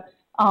 So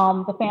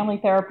the family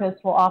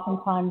therapist will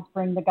oftentimes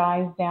bring the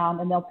guys down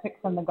and they'll pick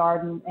from the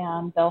garden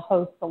and they'll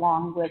host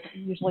along with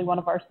usually one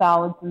of our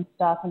salads and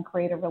stuff and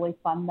create a really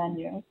fun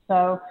menu.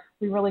 So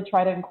we really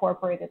try to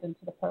incorporate it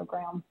into the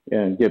program. Yeah,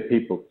 and get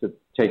people to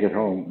take it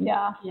home.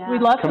 Yeah, we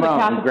love Come the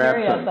out and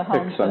cafeteria grab at the some,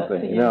 home pick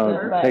something. to You know, use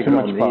it, take Too it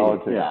much home and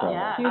politics. eat it. Yeah.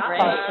 Yeah. huge Great.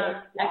 politics.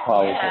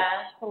 Politics.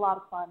 It's a lot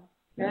of fun.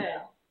 Good.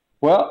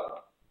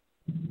 Well,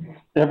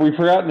 have we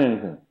forgotten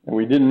anything that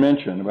we didn't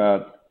mention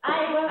about?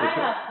 I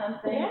have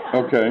something. Yeah.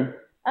 Okay.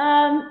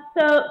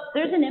 So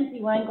there's an empty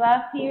wine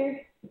glass here,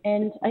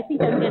 and I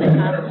think I'm gonna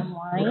have some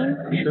wine.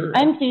 Sure.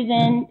 I'm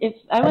Susan. If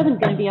I wasn't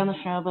gonna be on the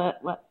show,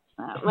 but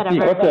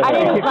whatever. What the I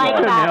didn't hell? like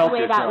Couldn't that help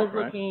way that was yourself,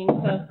 right? looking.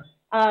 So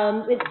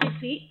it's too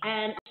sweet,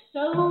 and I'm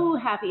so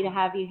happy to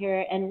have you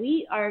here. And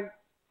we are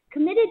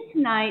committed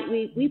tonight.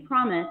 We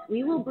promise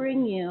we will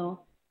bring you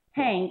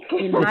Hank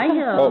in high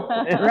heels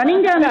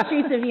running down the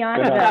streets of In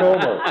Yountville.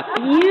 October.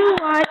 You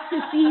want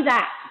to see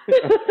that?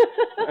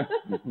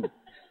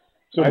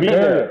 So be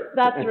there.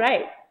 That's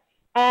right.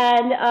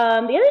 And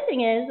the other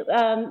thing is,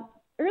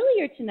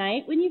 earlier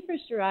tonight, when you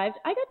first arrived,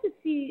 I got to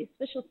see a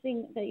special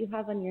thing that you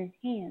have on your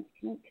hand.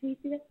 Can you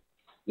see that?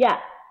 Yeah.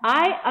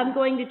 I am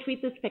going to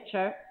tweet this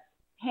picture.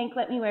 Hank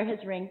let me wear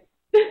his ring.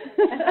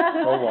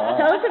 Oh, wow.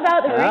 Tell us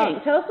about the ring.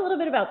 Tell us a little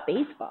bit about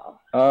baseball.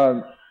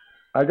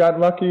 I got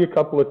lucky a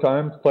couple of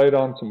times, played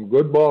on some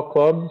good ball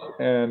clubs,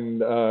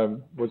 and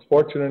was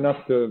fortunate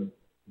enough to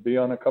be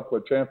on a couple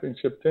of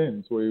championship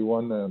teams. We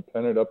won the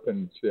pennant up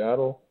in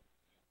Seattle,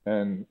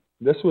 and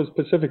this was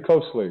Pacific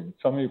Coast League.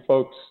 Some of you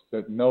folks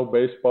that know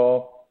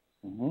baseball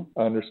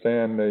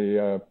understand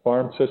the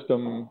farm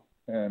system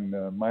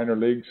and minor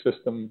league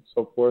system,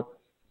 so forth.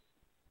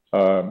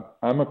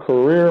 I'm a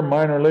career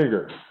minor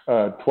leaguer,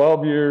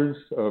 12 years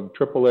of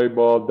AAA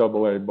ball,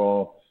 AA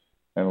ball,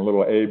 and a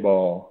little A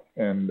ball,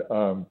 and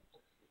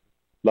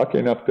lucky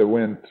enough to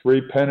win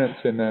 3 pennants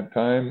in that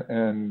time,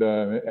 and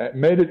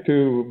made it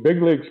to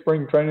big league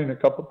spring training a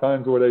couple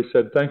times where they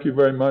said, thank you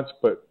very much,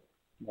 but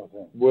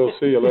we'll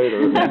see you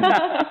later.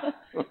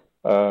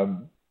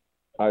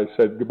 I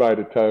said goodbye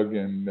to Tug,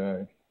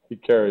 and he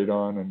carried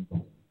on, and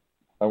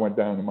I went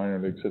down the minor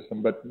league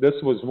system. But this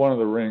was one of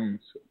the rings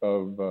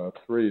of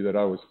 3 that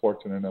I was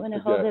fortunate enough to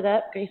get. Hold it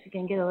up, Gracie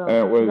can get a little.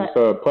 And it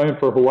was playing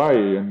for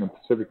Hawaii in the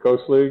Pacific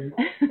Coast League,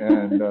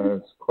 and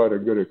it's quite a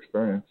good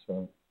experience.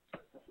 So,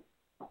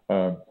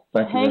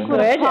 thank you Hank very would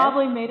much. have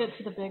probably made it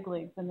to the big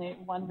leagues, and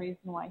one reason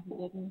why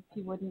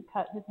he wouldn't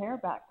cut his hair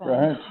back then.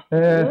 Right.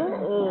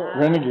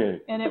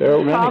 Renegade. And it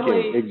was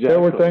probably There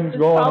were things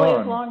going probably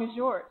on. as long as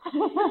yours.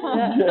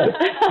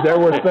 There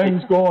were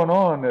things going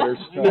on that are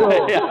still.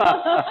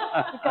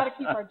 We've got to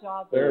keep our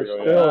jobs. They're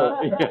still.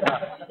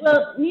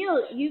 Well,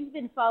 Neil, you've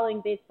been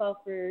following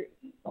baseball for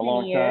A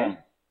long many years. time.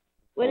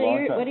 What A long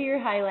are time. your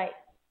highlights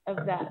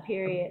of that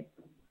period?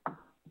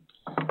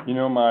 You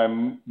know,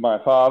 my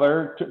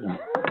father.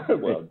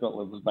 Well,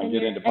 let's not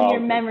get into politics. And your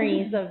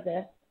memories of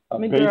the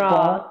McGraw.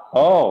 Baseball?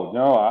 Oh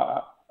no,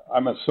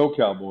 I'm a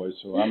SoCal boy,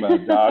 so I'm a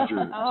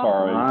Dodger.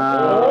 Sorry.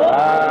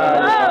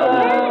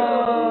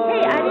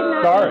 Hey, I did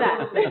not Sorry. know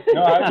that.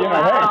 No,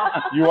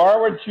 hey, you are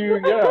what you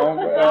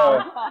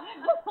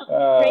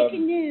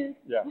Breaking news.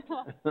 Yeah.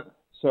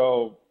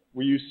 So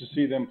we used to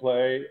see them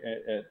play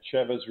at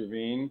Chavez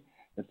Ravine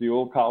at the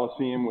old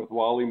Coliseum with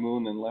Wally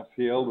Moon in left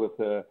field with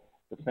the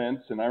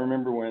fence. And I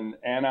remember when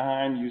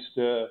Anaheim used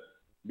to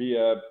be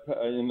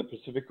in the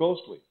Pacific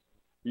Coast League.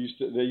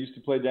 They used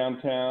to play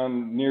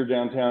downtown, near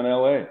downtown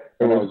LA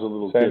when I was a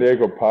little San kid.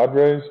 Diego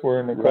Padres were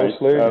in the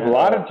Coast League. A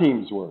lot of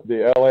teams were.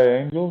 The LA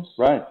Angels.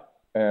 Right.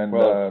 And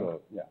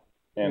yeah.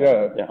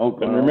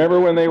 And remember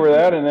when they were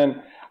that? And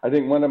then I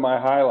think one of my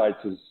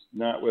highlights is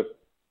not with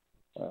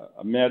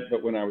a Met,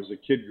 but when I was a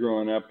kid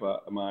growing up,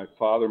 my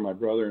father, my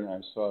brother, and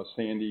I saw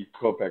Sandy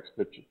Koufax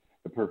pitch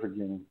the perfect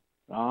game.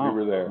 We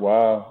were there.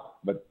 Wow.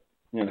 But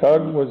you know,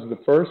 Tug was the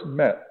first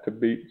Met to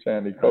beat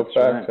Sandy Koufax,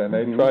 right. and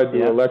they tried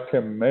to elect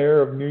him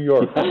mayor of New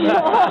York.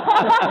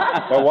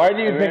 Now, why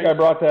do you think I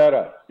brought that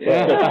up?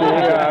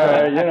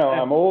 Yeah. You know,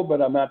 I'm old,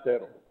 but I'm not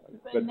that old.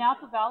 But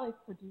Napa Valley's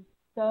produced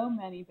so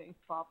many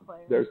baseball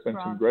players. There's been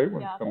some great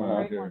ones coming some out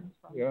great here. Ones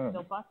from Yeah.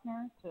 Bill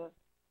Buckner to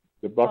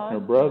The Buckner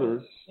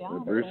brothers. yeah, the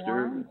to Brewster.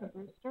 Warren to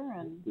Brewster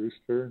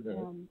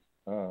and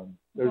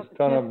There's a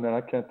ton of them, and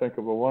I can't think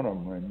of one of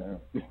them right now.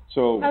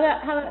 So How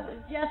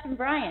about Jeff and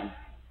Brian?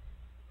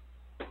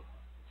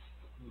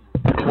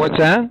 What's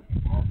that?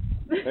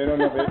 they don't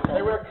know baseball.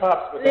 They wear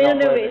cups, but They don't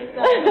know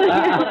baseball.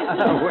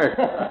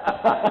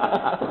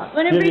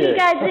 Want to bring you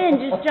guys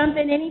in? Just jump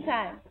in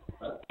anytime.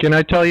 Can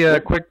I tell you a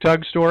quick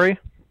Tug story?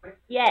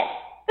 Yes.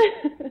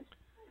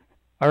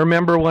 I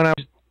remember when I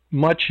was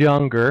much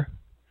younger,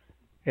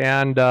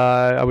 and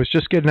I was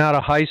just getting out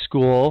of high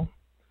school,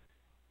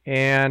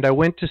 and I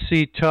went to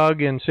see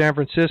Tug in San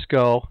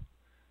Francisco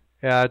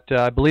at,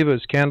 I believe it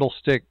was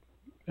Candlestick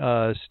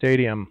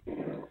Stadium.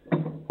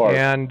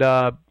 And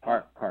I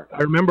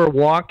remember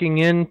walking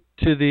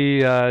into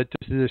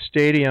the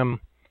stadium,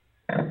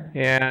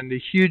 and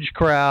a huge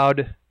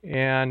crowd,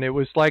 and it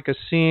was like a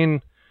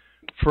scene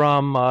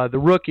from The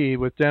Rookie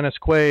with Dennis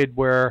Quaid,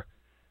 where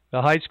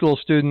the high school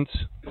students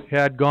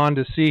had gone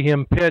to see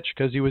him pitch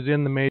because he was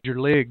in the major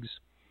leagues.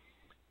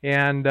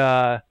 And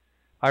I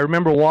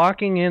remember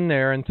walking in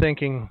there and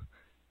thinking,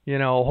 you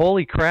know,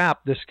 holy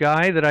crap, this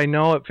guy that I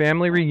know at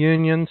family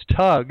reunions,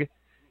 Tug,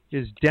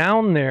 is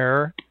down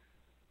there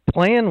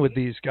playing with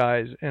these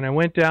guys. And I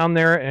went down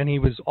there, and he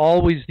was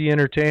always the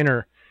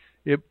entertainer.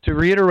 To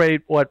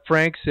reiterate what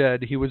Frank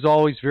said, he was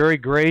always very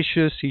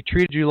gracious. He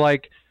treated you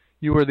like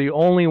you were the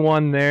only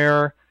one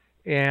there,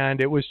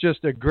 and it was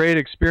just a great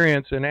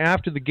experience. And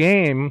after the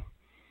game,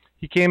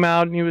 he came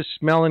out, and he was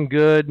smelling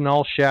good and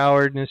all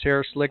showered, and his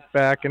hair slicked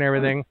back and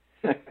everything.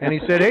 And he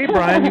said, "Hey,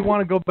 Brian, you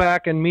want to go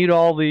back and meet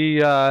all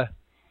the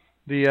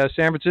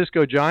San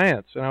Francisco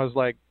Giants?" And I was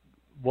like,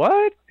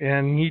 "What?"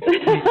 And he'd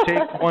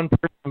take one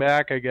person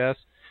back, I guess.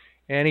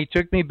 And he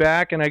took me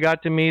back, and I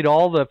got to meet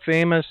all the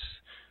famous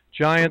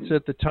Giants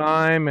at the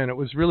time, and it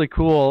was really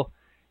cool.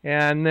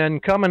 And then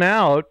coming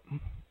out,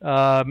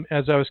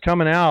 as I was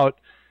coming out,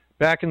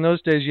 back in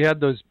those days, you had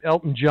those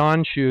Elton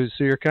John shoes,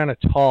 so you're kind of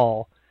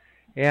tall.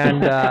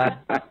 And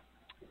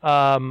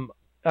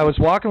I was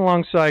walking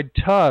alongside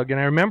Tug, and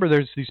I remember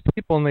there's these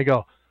people,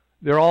 and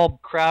they're all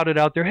crowded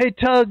out there. "Hey,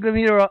 Tug, give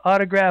me your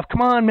autograph.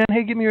 Come on, man.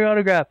 Hey, give me your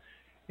autograph."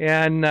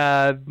 And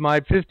my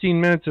 15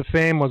 minutes of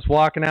fame was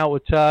walking out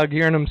with Tug,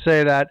 hearing him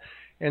say that.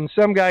 And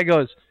some guy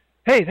goes,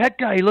 "Hey, that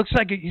guy, he looks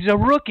like he's a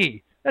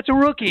rookie. That's a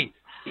rookie.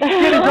 Get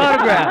his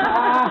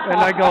autograph." And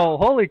I go,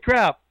 "Holy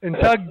crap." And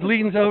Tug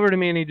leans over to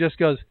me, and he just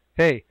goes,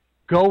 "Hey,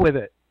 go with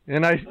it."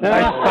 And I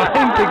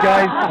signed the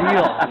guy's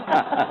deal.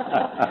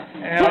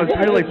 And it was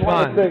really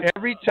fun.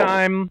 Every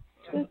time,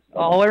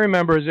 all I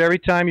remember is every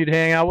time you'd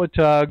hang out with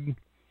Tug,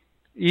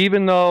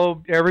 even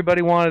though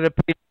everybody wanted a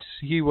piece,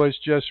 he was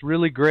just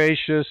really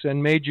gracious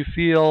and made you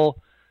feel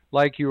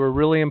like you were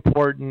really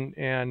important.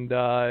 And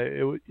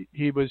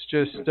he was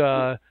just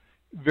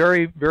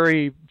very,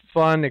 very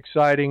fun,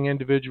 exciting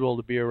individual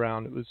to be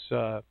around. It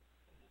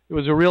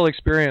was a real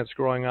experience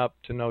growing up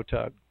to know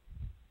Tug.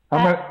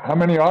 How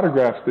many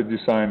autographs did you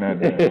sign that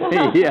day?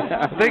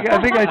 Yeah, I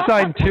think I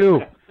signed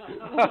 2.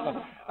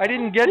 I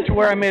didn't get to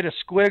where I made a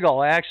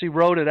squiggle. I actually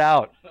wrote it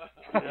out.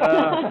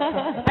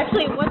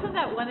 Actually, wasn't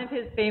that one of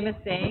his famous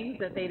sayings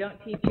that they don't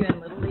teach you in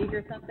Little League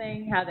or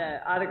something, how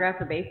to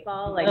autograph a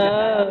baseball? Like,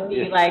 that would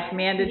be like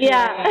mandatory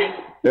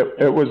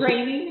It was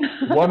training?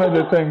 One of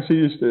the things he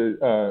used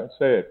to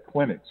say at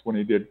clinics, when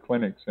he did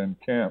clinics and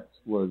camps,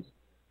 was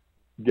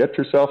get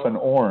yourself an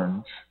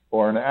orange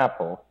or an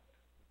apple,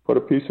 put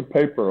a piece of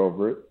paper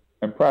over it,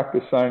 and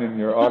practice signing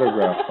your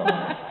autograph on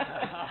it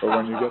for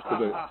when you get to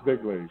the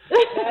big leagues.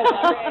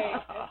 That's great.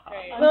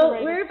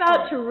 Well, we're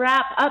about to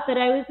wrap up, but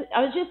I was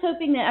just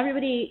hoping that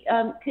everybody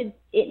could,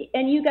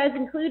 and you guys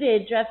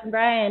included, Jeff and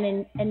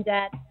Brian and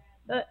Dad.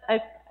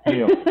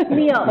 Neil.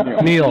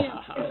 Neil.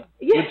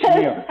 Yes.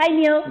 Hi,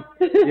 Neil.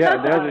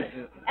 Yeah,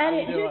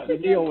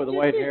 and Neil with the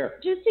white hair.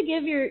 Just to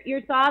give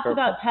your thoughts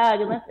about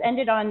Tug, and let's end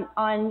it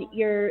on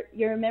your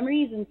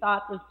memories and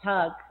thoughts of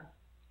Tug.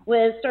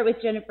 We'll start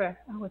with Jennifer.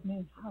 Oh, with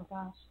me. Oh,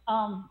 gosh.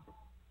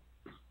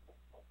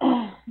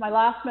 My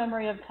last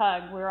memory of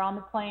Tug, we were on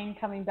the plane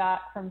coming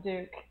back from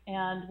Duke,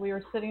 and we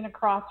were sitting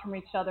across from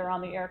each other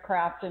on the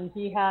aircraft, and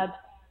he had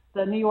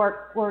the New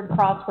York word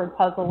crossword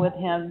puzzle with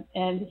him,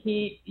 and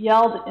he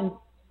yelled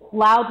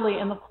loudly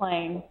in the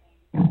plane,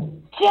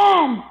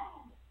 "Jen!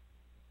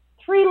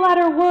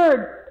 3-letter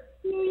word,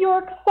 New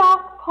York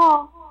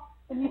southpaw."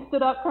 And he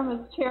stood up from his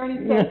chair and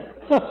he said,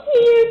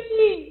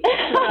 "T-U-G."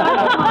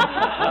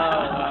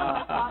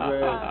 I'll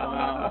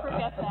never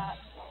forget that.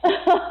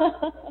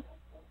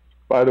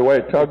 By the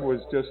way, Tug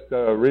was just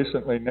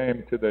recently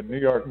named to the New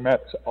York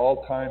Mets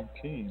all-time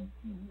team.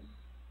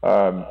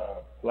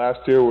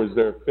 Last year was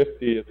their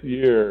 50th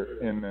year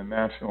in the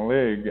National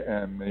League,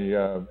 and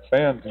the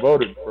fans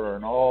voted for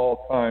an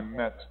all-time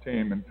Mets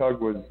team, and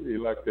Tug was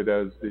elected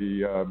as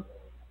the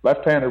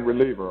left-handed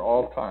reliever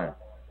all-time.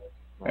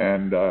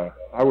 And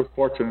I was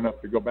fortunate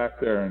enough to go back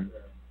there and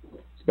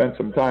spend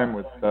some time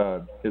with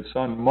his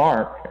son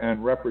Mark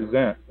and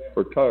represent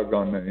for Tug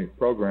on the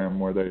program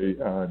where they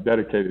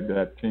dedicated to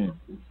that team.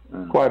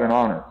 Quite an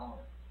honor.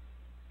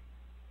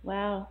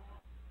 Wow.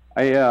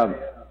 I've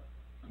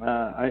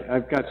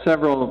got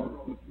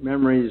several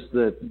memories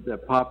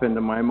that pop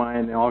into my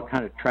mind. They all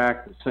kind of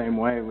track the same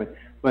way.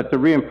 But to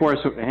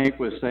reinforce what Hank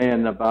was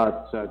saying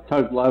about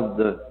Tug loved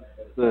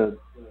the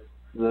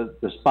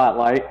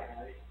spotlight.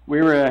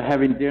 We were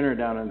having dinner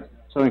down in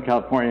Southern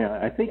California.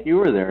 I think you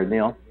were there,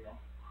 Neil,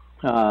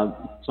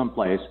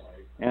 someplace.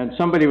 And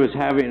somebody was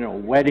having a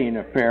wedding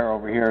affair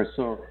over here.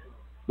 So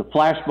the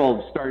flash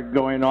bulbs started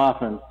going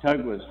off, and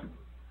Tug was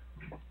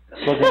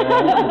looking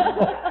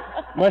around.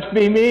 Must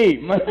be me.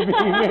 Must be me.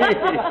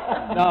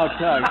 No,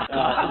 Tug.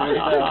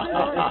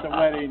 It's a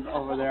wedding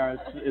over there.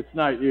 It's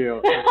not you.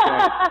 Okay.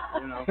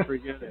 You know,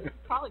 forget it.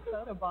 Probably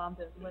photobombed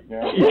it.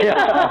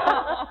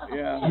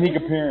 Yeah. Unique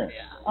appearance.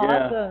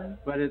 Yeah. Awesome.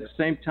 But at the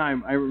same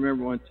time, I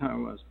remember one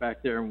time I was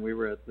back there and we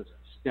were at the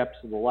steps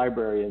of the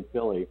library in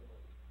Philly.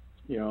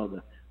 You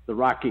know, the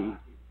Rocky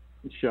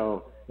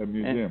show. The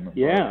museum.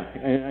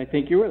 And I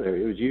think you were there.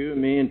 It was you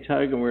and me and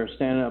Tug, and we were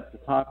standing up at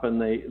the top,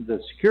 and the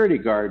security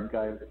guard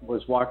guy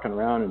was walking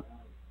around, and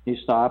he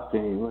stopped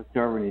and he looked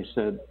over and he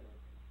said,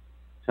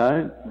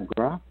 "Tug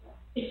McGraw?"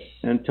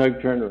 And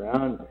Tug turned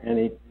around,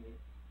 and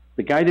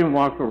the guy didn't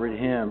walk over to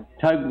him.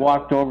 Tug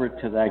walked over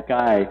to that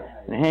guy,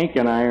 and Hank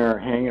and I are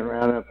hanging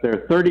around up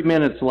there. 30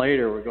 minutes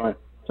later, we're going,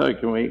 "Tug,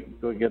 can we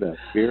go get a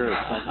beer or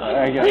something?"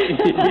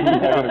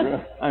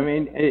 I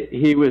mean,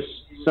 he was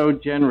so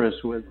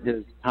generous with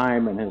his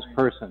time and his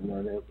person,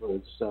 and it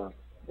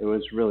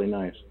was really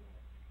nice.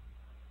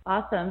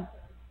 Awesome.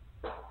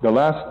 The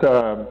last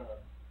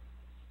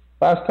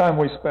time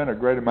we spent a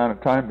great amount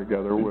of time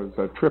together was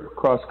a trip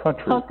across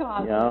country. Oh,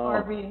 God,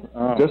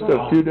 RV. Just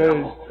a few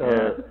days,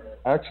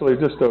 actually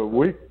just a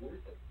week.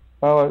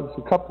 Oh, it was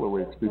a couple of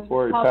weeks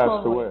before he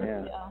passed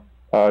away.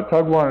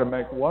 Tug wanted to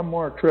make one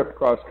more trip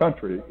across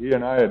country. He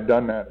and I had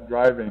done that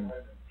driving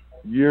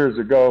years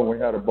ago, and we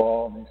had a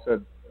ball, and he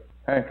said,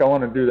 "Hank, I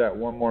want to do that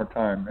one more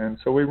time." And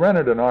so we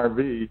rented an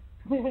RV,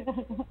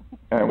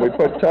 and we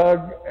put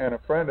Tug and a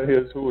friend of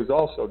his who was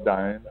also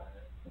dying,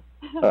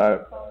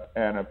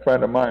 and a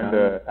friend of mine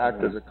to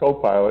act as a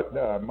co-pilot,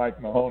 Mike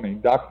Mahoney,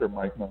 Dr.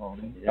 Mike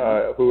Mahoney,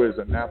 who is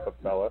a Napa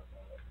fella,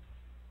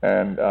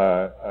 and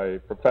a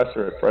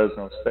professor at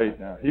Fresno State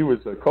now. He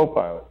was a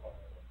co-pilot.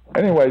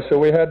 Anyway, so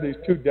we had these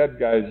two dead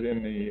guys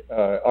in the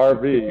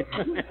RV,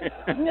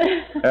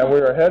 and we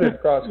were headed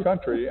cross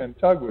country, and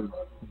Tug was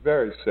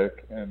very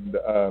sick, and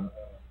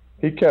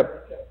he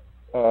kept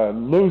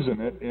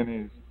losing it in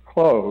his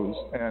clothes,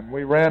 and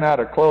we ran out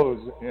of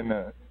clothes in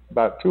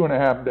about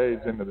 2.5 days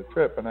into the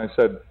trip, and I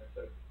said,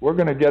 "We're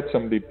going to get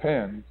some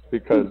Depends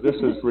because this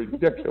is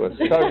ridiculous."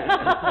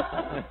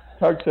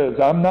 Tug says,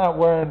 "I'm not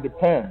wearing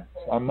Depends.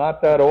 I'm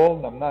not that old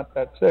and I'm not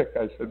that sick."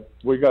 I said,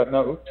 "We got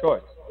no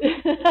choice."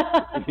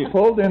 He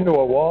pulled into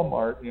a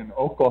Walmart in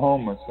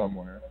Oklahoma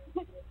somewhere,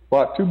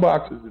 bought 2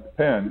 boxes of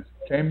Depends,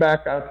 came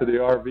back out to the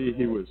RV.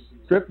 He was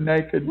stripped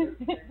naked,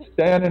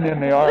 standing in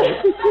the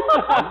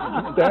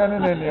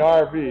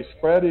RV,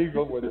 spread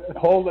eagle,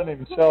 holding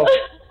himself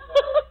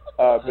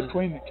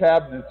between the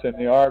cabinets in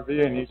the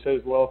RV, and he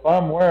says, "Well, if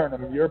I'm wearing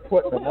them, you're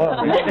putting them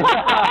on me."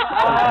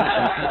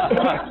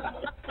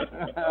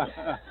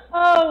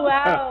 Oh,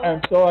 wow.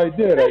 And so I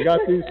did. I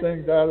got these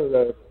things out of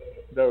the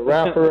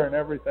wrapper and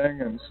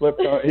everything and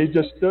slipped on. He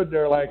just stood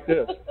there like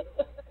this.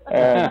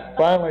 And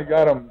finally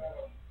got him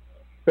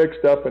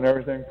fixed up and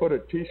everything, put a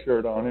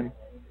T-shirt on him,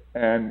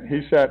 and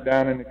he sat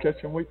down in the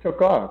kitchen. We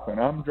took off, and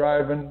I'm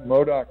driving.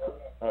 Modoc,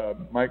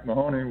 Mike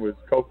Mahoney, was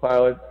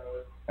co-pilot,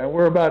 and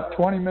we're about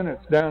 20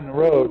 minutes down the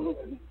road,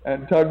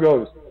 and Tug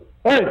goes,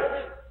 "Hey!"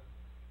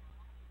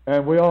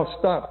 And we all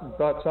stopped and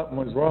thought something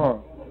was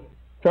wrong.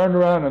 Turned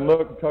around and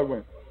looked, and Tug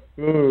went,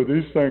 "Ooh,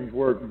 these things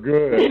work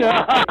good."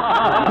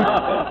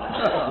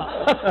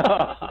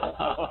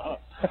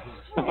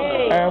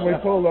 Hey. And we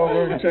pulled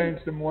over and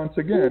changed them once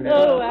again.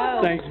 Oh, wow.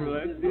 Thanks for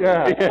that.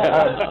 Yeah.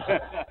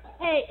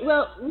 Hey,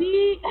 well,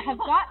 we have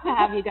got to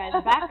have you guys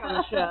back on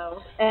the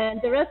show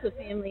and the rest of the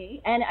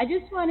family. And I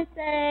just want to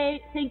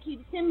say thank you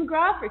to Tim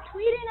McGraw for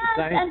tweeting us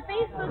and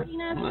Facebooking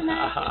us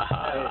tonight.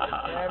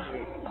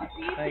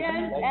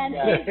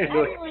 And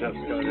everyone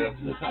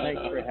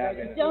Thanks for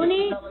having us.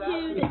 donate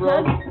to the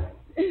Tug.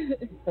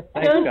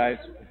 Thanks, guys.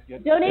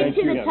 Donate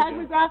to the Tug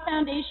McGraw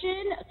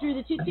Foundation through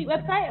the Toot Toot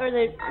website, or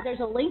there's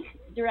a link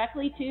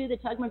directly to the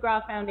Tug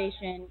McGraw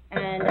Foundation.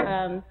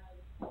 And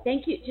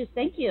thank you. Just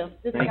thank you.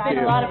 This has been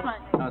a lot of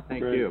fun. Oh,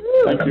 thank you.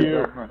 Woo. Thank you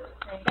very much.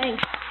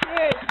 Thanks.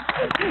 Cheers.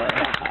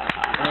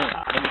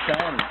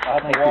 Anytime. I'll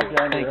have to walk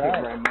down Thank your you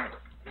house. very much.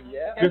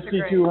 Yeah.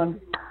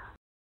 5,200.